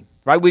from me?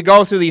 Right? We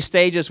go through these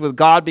stages with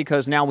God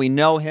because now we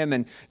know Him,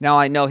 and now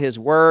I know His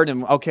Word,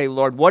 and okay,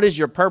 Lord, what is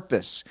your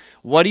purpose?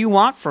 What do you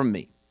want from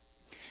me?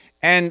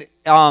 And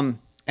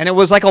it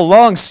was like a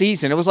long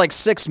season. It was like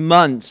 6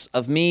 months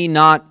of me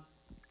not,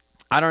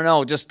 I don't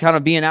know, just kind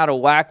of being out of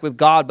whack with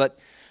God, but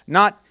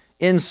not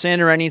in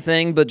sin or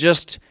anything, but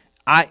just,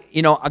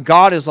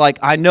 God is like,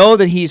 I know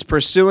that He's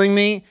pursuing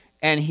me,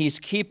 and He's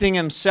keeping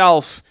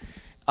Himself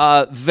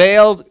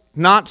veiled,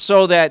 not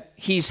so that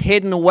He's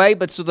hidden away,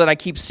 but so that I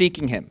keep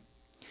seeking Him.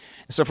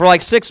 So for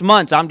like 6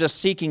 months, I'm just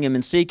seeking Him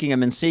and seeking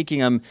Him and seeking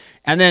Him.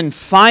 And then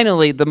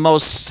finally, the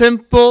most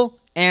simple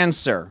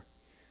answer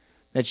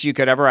that you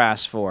could ever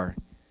ask for,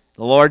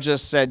 the Lord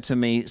just said to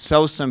me,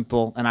 so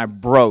simple, and I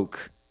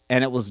broke.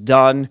 And it was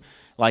done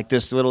like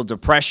this little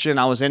depression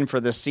I was in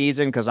for this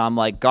season because I'm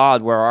like,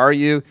 God, where are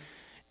you?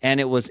 And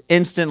it was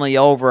instantly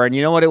over. And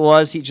you know what it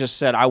was? He just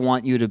said, I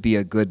want you to be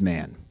a good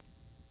man.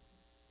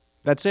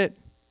 That's it.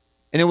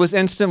 And it was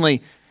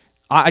instantly,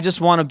 I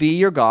just want to be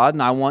your God,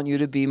 and I want you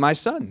to be my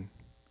son.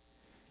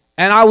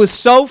 And I was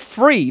so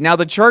free. Now,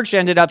 the church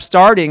ended up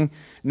starting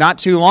not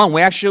too long.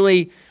 We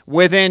actually,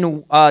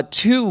 within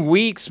 2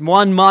 weeks,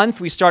 1 month,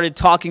 we started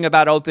talking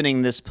about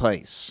opening this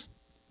place.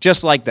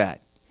 Just like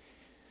that.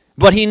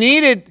 But He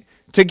needed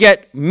to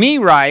get me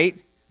right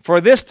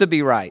for this to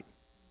be right.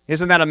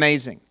 Isn't that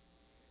amazing?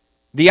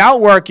 The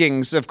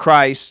outworkings of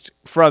Christ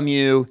from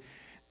you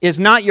is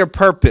not your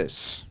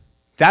purpose.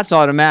 That's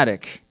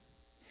automatic.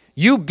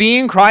 You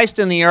being Christ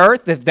in the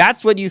earth, if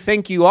that's what you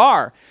think you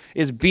are,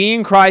 is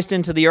being Christ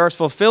into the earth,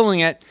 fulfilling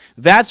it,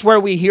 that's where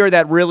we hear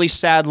that really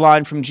sad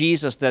line from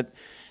Jesus that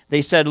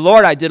they said,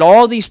 Lord, I did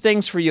all these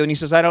things for you. And He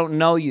says, I don't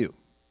know you.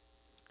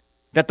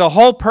 That the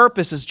whole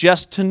purpose is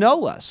just to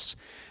know us.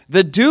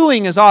 The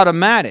doing is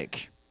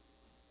automatic.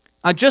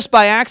 I just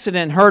by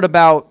accident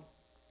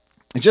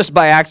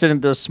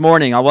this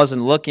morning, I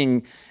wasn't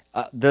looking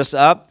this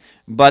up,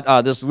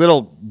 but this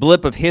little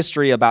blip of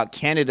history about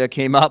Canada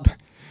came up.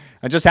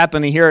 I just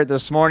happened to hear it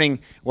this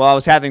morning while I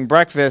was having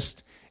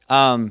breakfast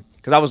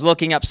because I was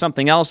looking up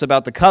something else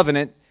about the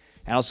covenant.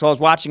 And so I was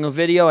watching a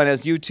video, and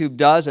as YouTube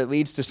does, it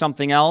leads to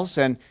something else.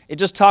 And it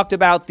just talked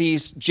about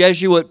these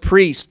Jesuit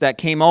priests that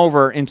came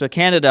over into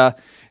Canada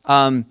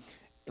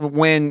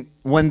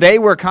when they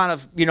were kind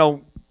of,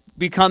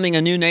 becoming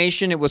a new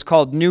nation. It was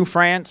called New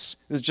France.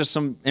 This is just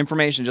some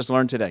information just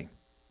learned today.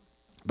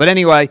 But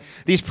anyway,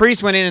 these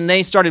priests went in and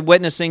they started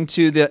witnessing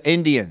to the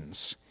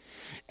Indians.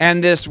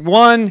 And this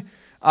one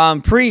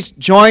priest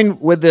joined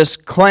with this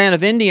clan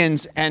of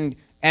Indians and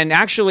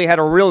actually had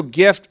a real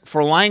gift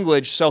for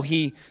language. So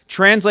he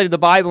translated the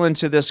Bible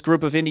into this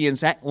group of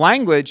Indians'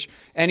 language,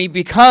 and he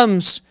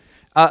becomes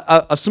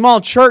a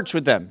small church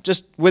with them,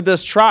 just with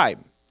this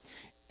tribe.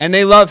 And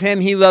they love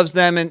him, he loves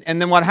them. And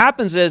then what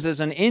happens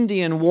is an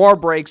Indian war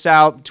breaks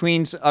out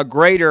between a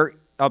greater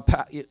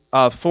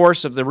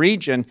force of the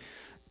region.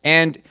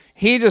 And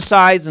he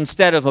decides,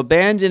 instead of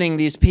abandoning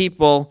these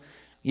people,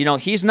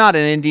 he's not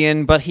an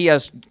Indian, but he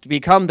has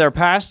become their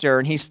pastor.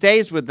 And he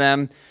stays with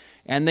them.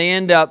 And they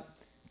end up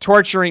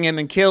torturing him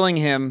and killing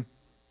him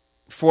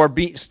for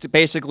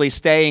basically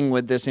staying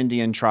with this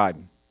Indian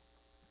tribe.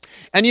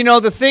 And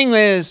the thing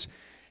is,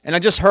 and I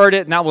just heard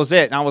it, and that was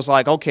it. And I was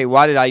like, okay,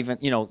 why did I even,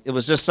 it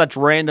was just such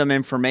random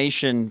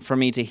information for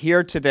me to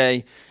hear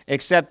today,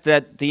 except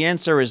that the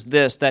answer is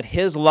this, that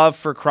his love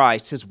for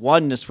Christ, his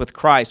oneness with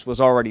Christ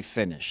was already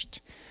finished.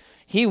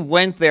 He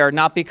went there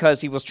not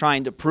because he was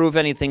trying to prove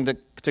anything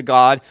to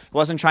God. He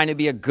wasn't trying to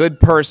be a good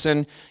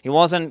person. He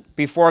wasn't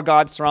before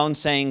God's throne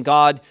saying,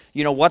 God,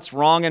 what's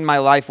wrong in my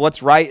life?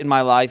 What's right in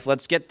my life?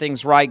 Let's get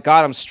things right.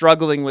 God, I'm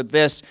struggling with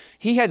this.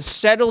 He had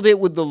settled it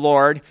with the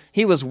Lord.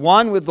 He was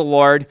one with the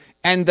Lord.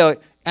 And the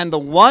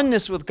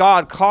oneness with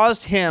God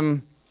caused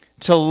him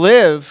to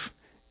live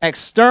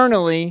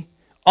externally,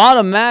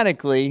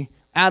 automatically,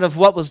 out of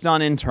what was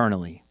done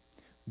internally.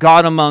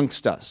 God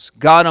amongst us,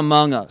 God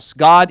among us,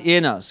 God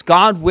in us,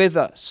 God with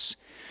us.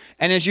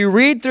 And as you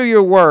read through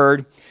your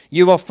word,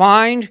 you will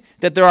find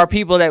that there are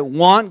people that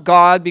want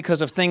God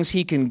because of things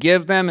He can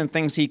give them and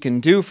things He can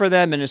do for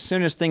them. And as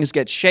soon as things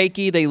get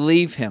shaky, they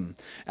leave Him.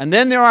 And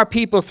then there are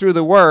people through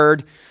the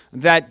word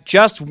that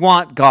just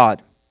want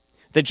God,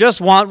 that just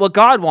want what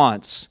God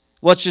wants,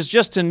 which is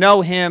just to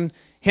know Him,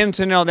 Him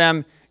to know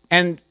them,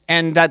 and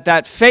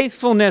that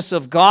faithfulness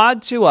of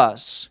God to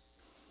us,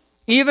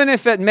 even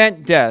if it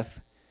meant death,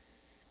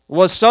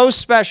 was so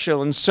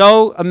special and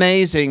so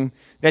amazing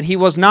that He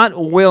was not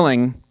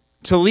willing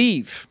to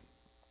leave.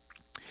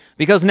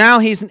 Because now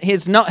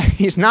he's not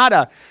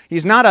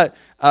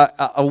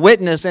a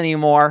witness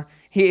anymore.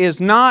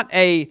 He's not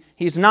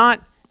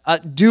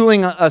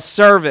doing a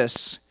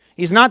service.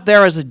 He's not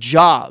there as a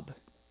job.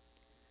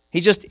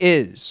 He just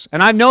is.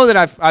 And I know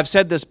that I've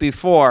said this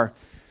before,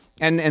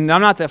 and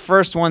I'm not the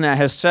first one that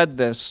has said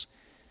this,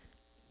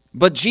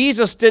 but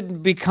Jesus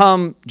didn't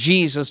become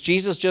Jesus.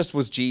 Jesus just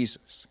was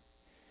Jesus.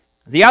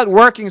 The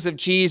outworkings of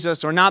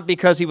Jesus are not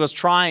because he was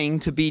trying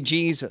to be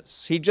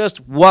Jesus. He just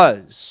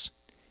was.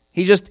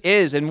 He just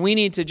is, and we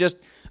need to just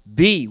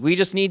be. We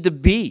just need to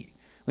be.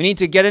 We need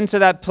to get into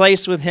that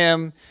place with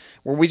him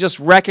where we just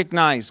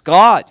recognize,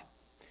 God,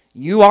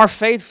 you are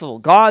faithful.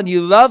 God, you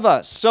love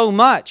us so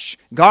much.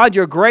 God,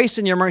 your grace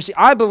and your mercy.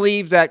 I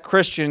believe that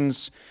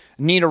Christians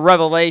need a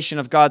revelation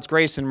of God's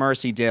grace and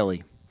mercy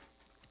daily.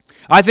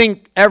 I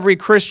think every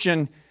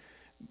Christian,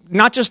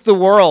 not just the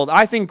world,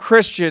 I think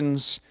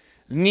Christians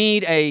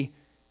need a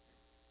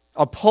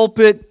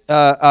pulpit.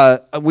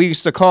 We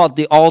used to call it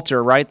the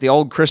altar, right? The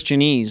old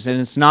Christianese, and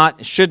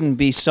it shouldn't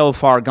be so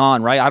far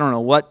gone, right? I don't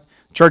know what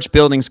church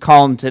buildings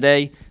call them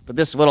today, but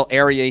this little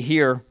area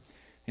here,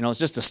 it's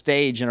just a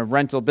stage in a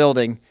rental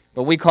building,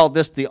 but we called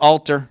this the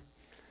altar.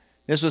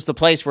 This was the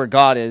place where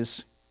God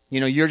is.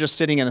 You're just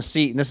sitting in a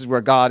seat, and this is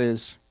where God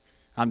is.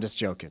 I'm just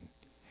joking.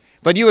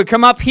 But you would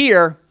come up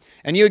here,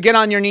 and you would get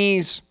on your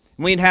knees,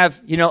 and we'd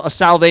have, a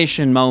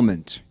salvation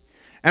moment.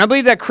 And I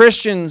believe that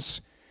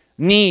Christians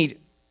need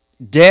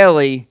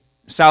daily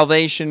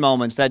salvation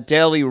moments, that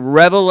daily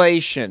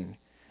revelation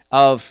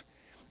of,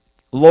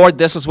 Lord,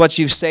 this is what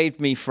you've saved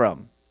me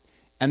from,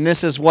 and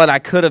this is what I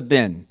could have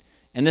been,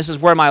 and this is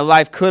where my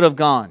life could have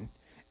gone.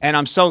 And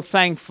I'm so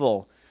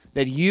thankful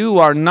that you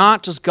are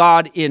not just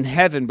God in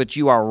heaven, but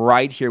you are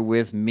right here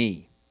with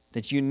me,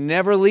 that you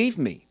never leave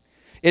me.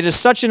 It is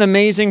such an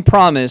amazing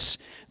promise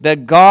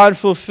that God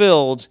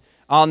fulfilled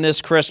on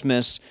this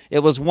Christmas. It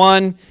was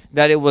one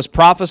that it was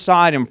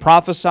prophesied and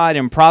prophesied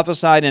and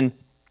prophesied. And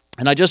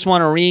I just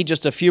want to read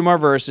just a few more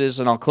verses,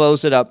 and I'll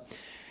close it up.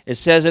 It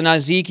says in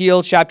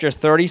Ezekiel chapter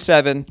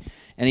 37,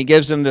 and he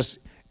gives them this,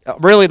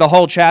 really the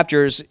whole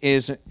chapter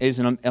is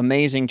an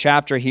amazing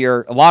chapter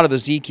here. A lot of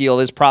Ezekiel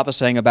is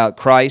prophesying about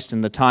Christ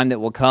and the time that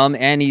will come,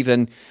 and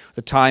even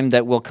the time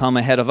that will come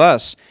ahead of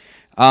us.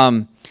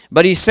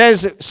 But he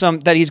says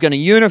that he's going to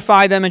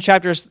unify them in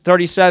chapter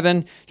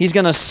 37. He's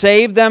going to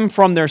save them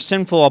from their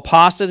sinful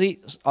apostasy,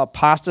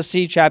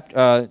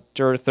 chapter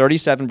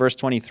 37, verse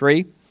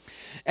 23.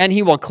 And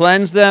he will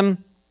cleanse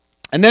them.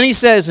 And then he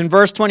says in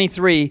verse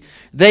 23,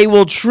 they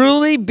will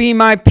truly be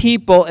my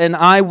people, and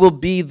I will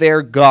be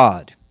their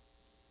God.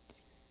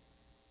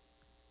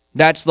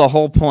 That's the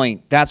whole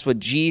point. That's what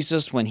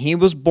Jesus, when he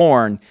was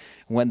born,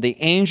 when the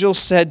angel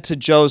said to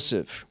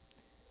Joseph,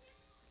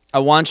 I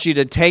want you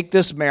to take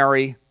this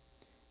Mary.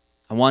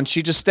 I want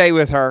you to stay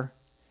with her.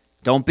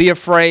 Don't be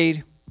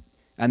afraid.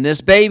 And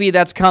this baby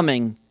that's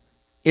coming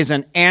is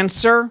an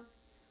answer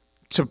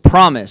to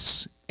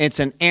promise. It's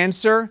an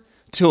answer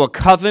to a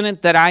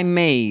covenant that I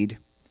made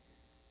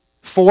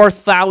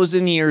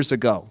 4,000 years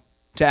ago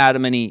to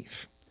Adam and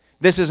Eve.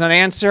 This is an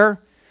answer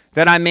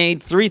that I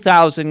made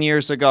 3,000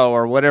 years ago,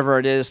 or whatever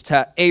it is,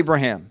 to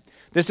Abraham.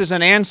 This is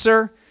an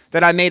answer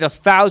that I made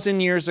 1,000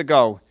 years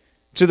ago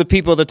to the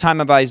people of the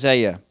time of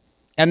Isaiah.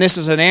 And this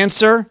is an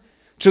answer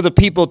to the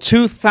people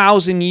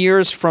 2,000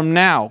 years from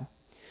now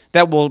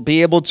that will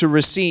be able to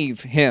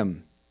receive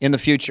him in the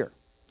future.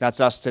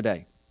 That's us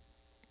today.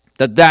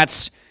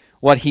 That's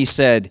what he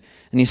said.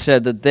 And he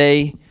said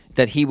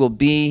that he will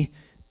be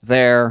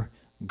their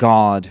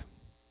God.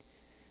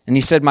 And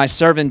he said, my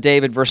servant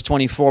David, verse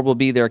 24, will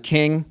be their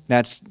king.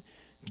 That's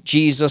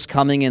Jesus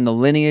coming in the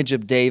lineage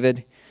of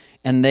David.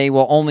 And they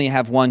will only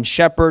have one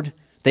shepherd.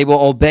 They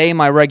will obey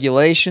my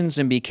regulations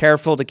and be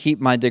careful to keep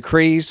my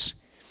decrees.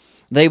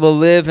 They will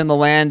live in the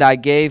land I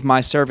gave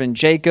my servant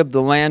Jacob,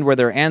 the land where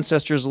their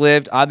ancestors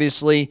lived.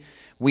 Obviously,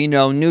 we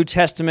know New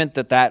Testament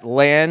that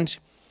land,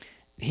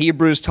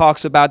 Hebrews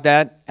talks about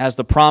that as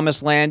the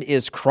promised land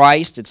is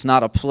Christ. It's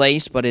not a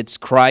place, but it's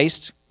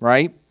Christ,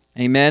 right?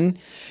 Amen.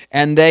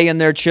 And they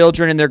and their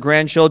children and their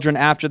grandchildren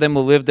after them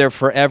will live there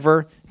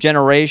forever,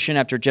 generation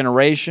after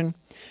generation.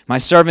 My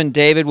servant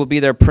David will be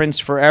their prince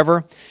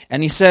forever.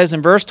 And he says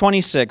in verse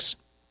 26,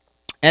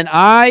 and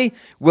I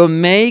will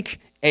make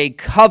a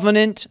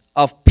covenant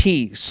of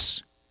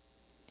peace.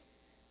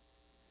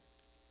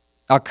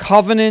 A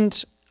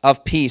covenant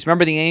of peace.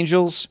 Remember the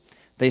angels?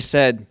 They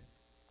said,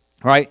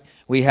 right?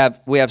 We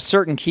have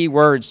certain key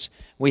words.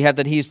 We have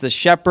that he's the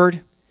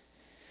shepherd.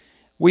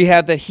 We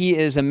have that he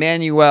is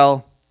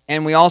Emmanuel.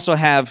 And we also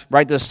have,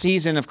 right, the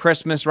season of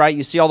Christmas, right?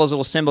 You see all those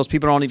little symbols.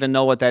 People don't even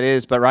know what that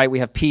is, but, right, we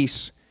have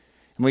peace.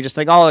 And we just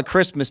think, oh, the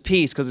Christmas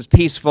peace because it's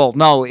peaceful.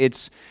 No,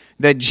 it's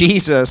that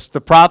Jesus,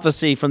 the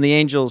prophecy from the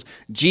angels,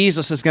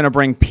 Jesus is going to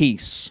bring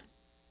peace.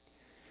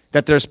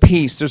 That there's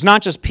peace. There's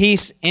not just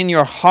peace in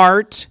your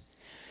heart,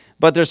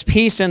 but there's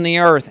peace in the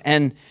earth.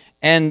 And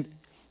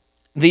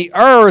the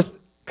earth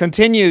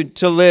continued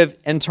to live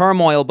in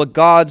turmoil, but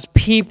God's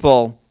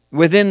people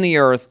within the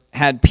earth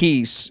had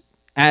peace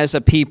as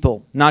a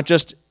people, not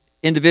just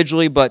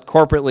individually, but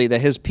corporately,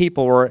 that his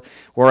people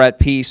were at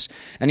peace.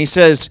 And he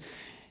says,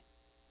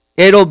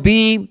 it'll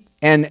be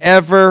an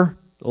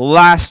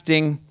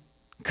everlasting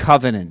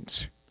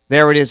covenant.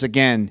 There it is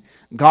again.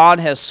 God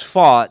has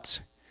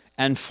fought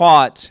and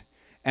fought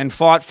and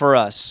fought for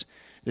us.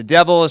 The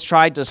devil has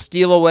tried to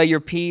steal away your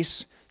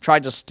peace,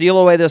 tried to steal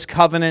away this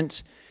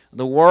covenant.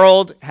 The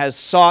world has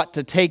sought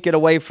to take it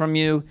away from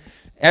you.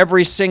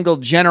 Every single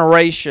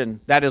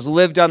generation that has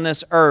lived on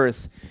this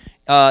earth,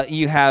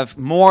 you have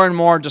more and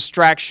more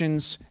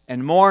distractions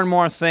and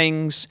more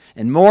things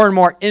and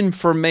more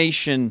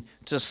information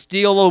to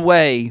steal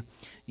away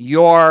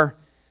your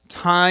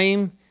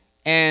time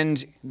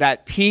and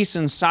that peace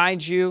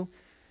inside you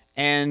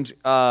and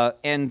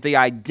the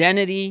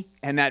identity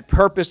and that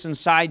purpose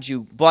inside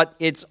you. But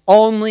it's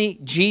only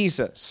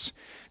Jesus.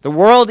 The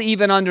world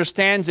even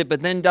understands it,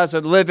 but then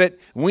doesn't live it.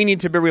 We need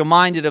to be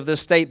reminded of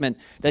this statement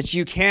that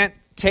you can't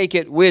take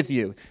it with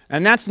you.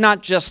 And that's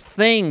not just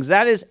things.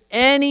 That is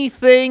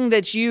anything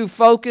that you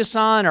focus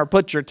on or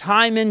put your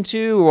time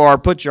into or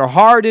put your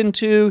heart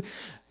into,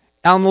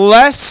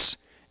 unless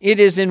it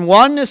is in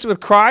oneness with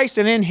Christ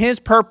and in His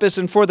purpose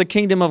and for the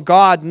kingdom of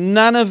God,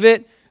 none of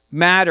it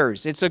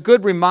matters. It's a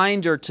good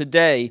reminder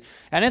today,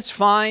 and it's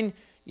fine.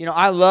 You know,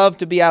 I love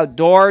to be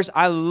outdoors.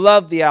 I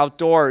love the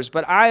outdoors,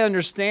 but I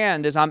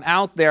understand as I'm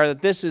out there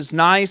that this is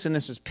nice and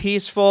this is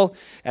peaceful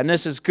and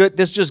this is good.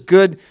 This is just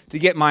good to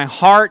get my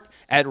heart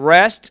at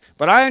rest,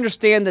 but I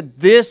understand that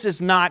this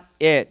is not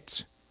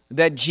it.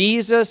 That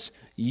Jesus,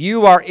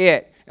 you are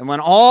it. And when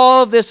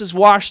all of this is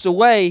washed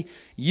away,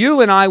 you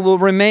and I will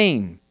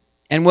remain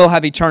and we'll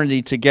have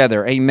eternity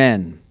together.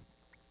 Amen.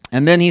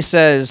 And then he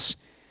says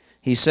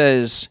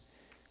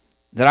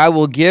that I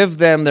will give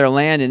them their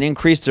land and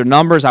increase their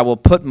numbers. I will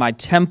put my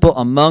temple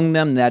among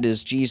them. That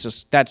is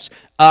Jesus. That's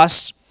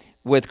us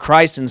with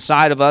Christ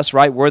inside of us,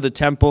 right? We're the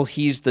temple.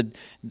 He's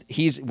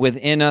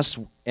within us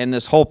in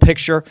this whole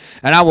picture.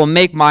 And I will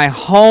make my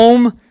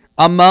home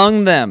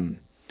among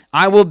them.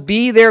 I will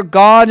be their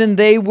God and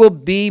they will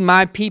be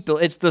my people.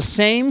 It's the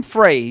same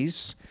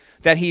phrase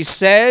that he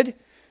said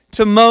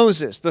to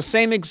Moses, the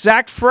same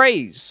exact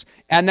phrase.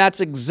 And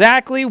that's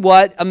exactly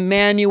what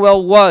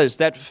Emmanuel was,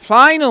 that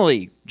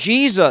finally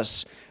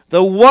Jesus,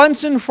 the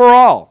once and for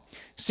all.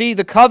 See,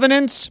 the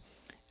covenants,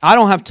 I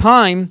don't have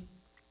time,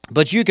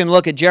 but you can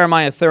look at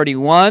Jeremiah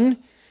 31,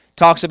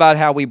 talks about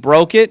how we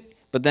broke it,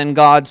 but then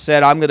God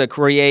said, I'm going to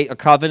create a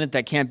covenant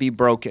that can't be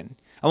broken.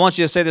 I want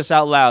you to say this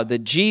out loud,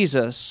 that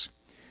Jesus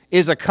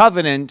is a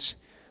covenant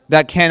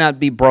that cannot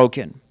be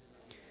broken.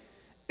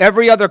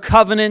 Every other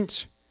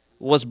covenant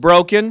was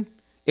broken.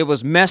 It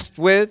was messed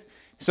with.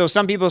 So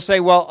some people say,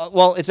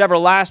 well, it's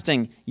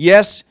everlasting.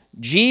 Yes,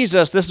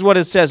 Jesus, this is what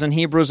it says in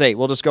Hebrews 8.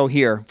 We'll just go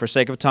here for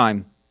sake of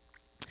time.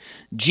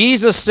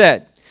 Jesus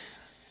said,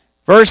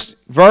 verse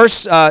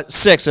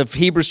 6 of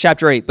Hebrews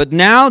chapter 8, but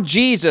now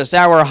Jesus,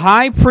 our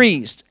high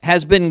priest,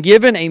 has been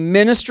given a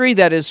ministry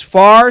that is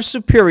far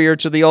superior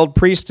to the old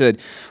priesthood,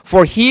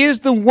 for he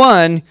is the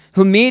one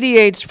who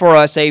mediates for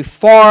us a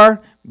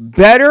far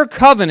better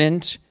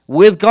covenant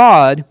with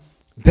God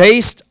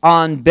based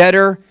on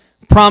better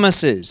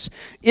promises.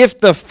 If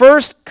the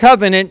first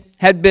covenant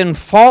had been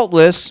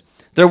faultless,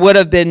 there would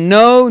have been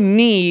no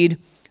need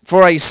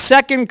for a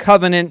second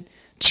covenant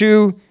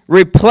to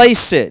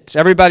replace it.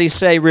 Everybody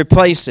say,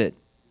 replace it.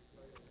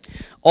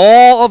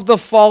 All of the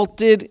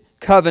faulted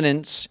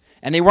covenants,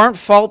 and they weren't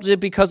faulted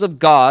because of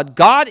God.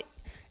 God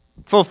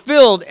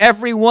fulfilled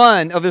every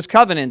one of his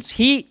covenants.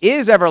 He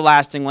is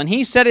everlasting. When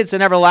he said it's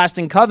an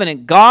everlasting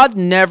covenant, God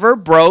never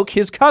broke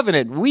his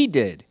covenant. We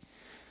did.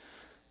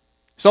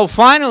 So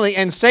finally,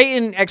 and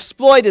Satan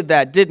exploited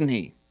that, didn't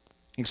he?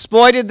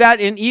 Exploited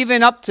that, and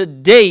even up to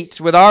date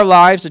with our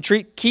lives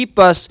to keep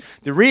us.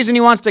 The reason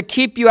he wants to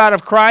keep you out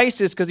of Christ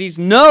is because he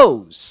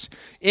knows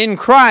in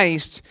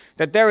Christ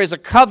that there is a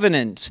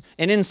covenant,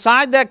 and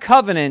inside that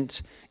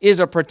covenant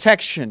is a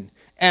protection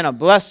and a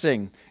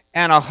blessing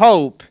and a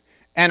hope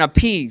and a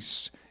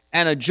peace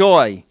and a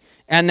joy,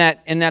 and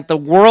that the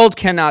world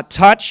cannot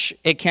touch,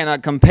 it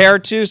cannot compare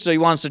to, so he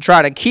wants to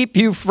try to keep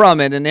you from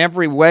it in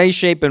every way,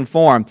 shape, and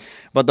form.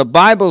 But the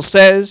Bible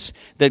says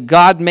that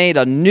God made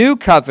a new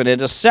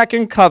covenant, a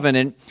second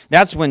covenant.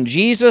 That's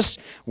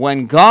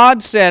when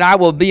God said, I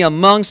will be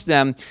amongst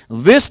them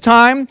this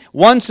time,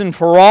 once and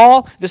for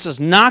all. This is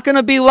not going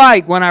to be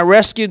like when I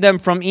rescued them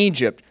from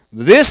Egypt.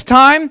 This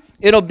time,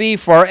 it'll be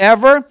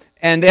forever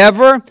and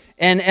ever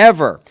and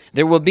ever.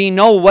 There will be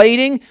no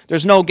waiting.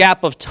 There's no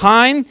gap of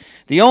time.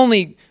 The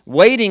only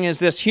waiting is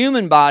this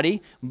human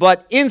body,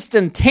 but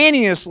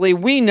instantaneously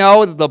we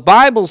know that the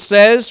Bible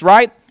says,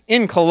 right,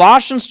 in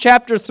Colossians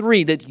chapter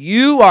 3, that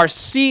you are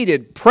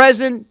seated,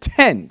 present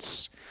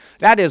tense.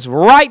 That is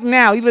right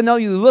now, even though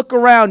you look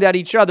around at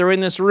each other in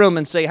this room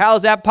and say, how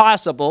is that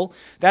possible?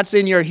 That's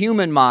in your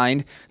human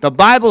mind. The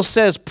Bible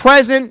says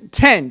present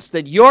tense,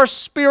 that your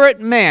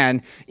spirit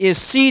man is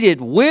seated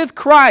with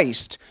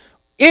Christ.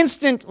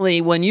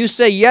 Instantly, when you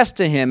say yes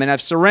to him and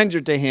have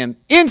surrendered to him,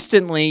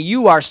 instantly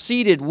you are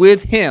seated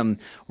with him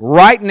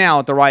right now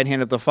at the right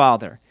hand of the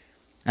Father.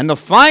 And the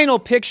final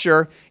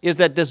picture is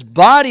that this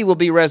body will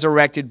be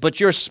resurrected, but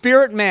your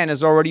spirit man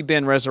has already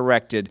been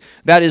resurrected.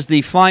 That is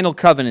the final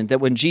covenant, that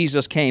when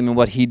Jesus came and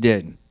what he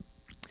did.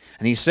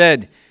 And he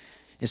said,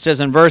 it says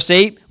in verse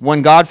 8,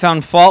 when God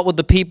found fault with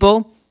the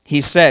people,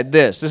 he said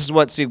this. This is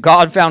what, see,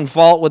 God found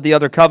fault with the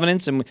other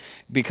covenants, and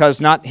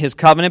because not his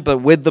covenant, but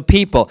with the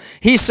people.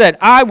 He said,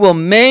 I will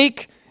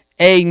make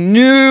a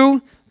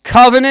new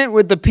covenant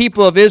with the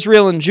people of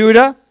Israel and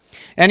Judah.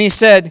 And he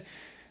said,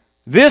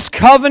 this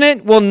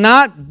covenant will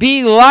not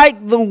be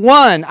like the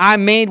one I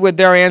made with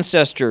their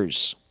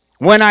ancestors.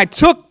 When I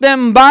took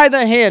them by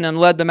the hand and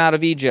led them out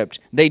of Egypt,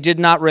 they did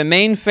not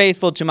remain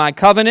faithful to my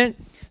covenant,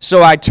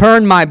 so I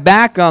turned my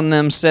back on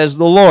them, says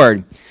the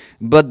Lord.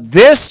 But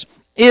this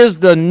is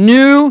the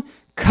new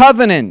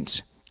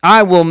covenant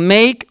I will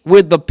make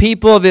with the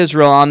people of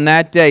Israel on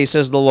that day,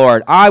 says the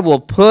Lord. I will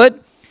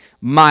put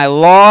my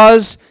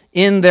laws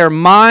in their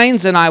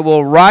minds, and I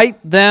will write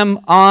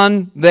them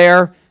on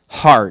their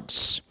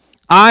hearts.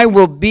 I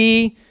will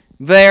be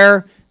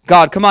their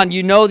God. Come on,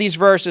 you know these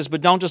verses,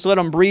 but don't just let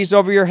them breeze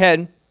over your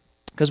head,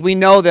 because we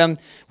know them.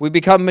 We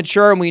become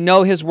mature and we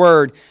know his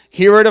word.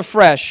 Hear it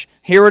afresh.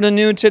 Hear it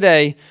anew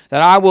today,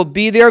 that I will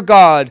be their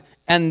God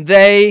and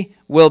they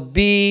will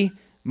be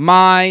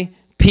my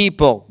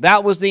people.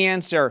 That was the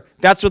answer.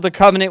 That's what the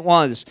covenant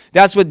was.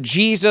 That's what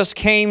Jesus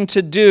came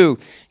to do.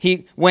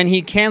 When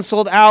he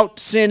canceled out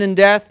sin and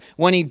death,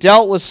 when he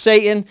dealt with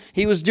Satan,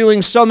 he was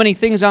doing so many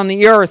things on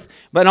the earth,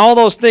 but all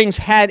those things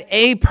had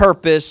a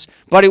purpose,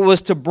 but it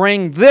was to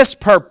bring this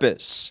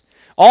purpose.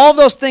 All of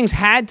those things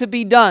had to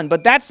be done,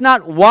 but that's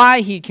not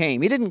why he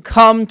came. He didn't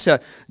come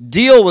to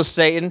deal with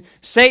Satan.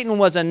 Satan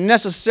was a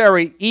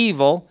necessary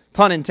evil,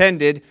 pun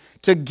intended,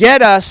 to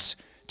get us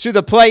to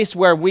the place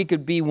where we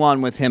could be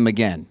one with him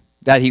again,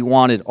 that he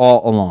wanted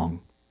all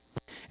along.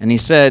 And he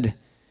said,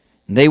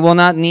 they will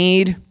not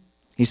need,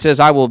 he says,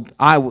 I will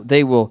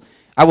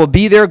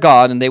be their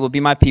God, and they will be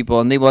my people,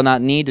 and they will not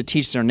need to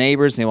teach their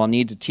neighbors, and they will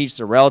need to teach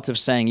their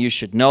relatives, saying, you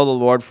should know the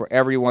Lord, for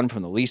everyone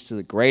from the least to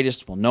the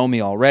greatest will know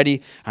me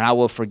already, and I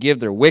will forgive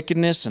their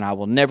wickedness, and I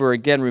will never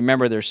again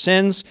remember their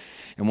sins.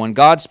 And when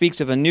God speaks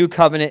of a new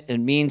covenant, it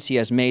means he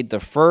has made the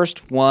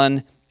first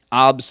one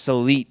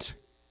obsolete.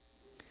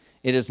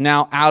 It is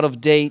now out of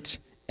date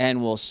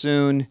and will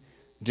soon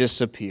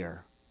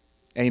disappear.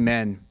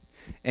 Amen.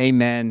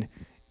 Amen.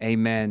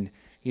 Amen.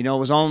 You know, it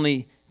was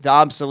only the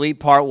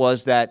obsolete part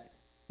was that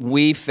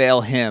we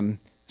fail him,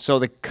 so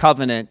the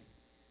covenant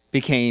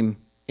became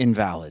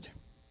invalid.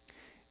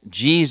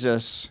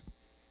 Jesus,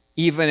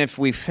 even if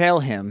we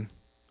fail him,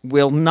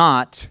 will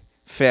not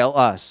fail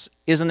us.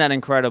 Isn't that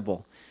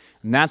incredible?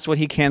 And that's what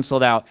he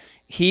canceled out.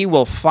 He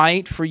will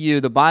fight for you.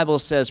 The Bible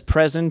says,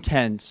 present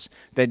tense,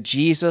 that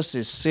Jesus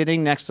is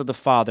sitting next to the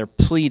Father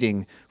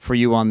pleading for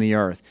you on the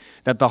earth.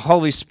 That the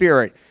Holy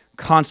Spirit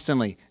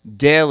constantly,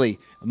 daily,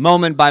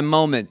 moment by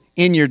moment,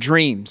 in your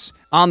dreams,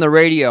 on the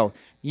radio,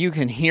 you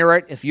can hear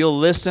it if you'll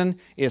listen,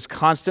 is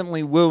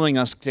constantly wooing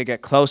us to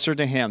get closer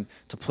to him,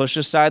 to push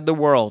aside the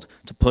world,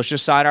 to push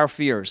aside our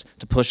fears,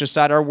 to push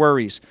aside our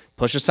worries,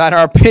 push aside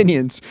our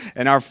opinions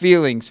and our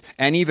feelings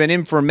and even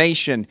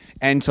information,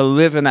 and to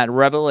live in that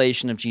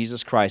revelation of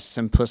Jesus Christ,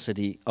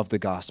 simplicity of the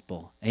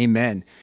gospel. Amen.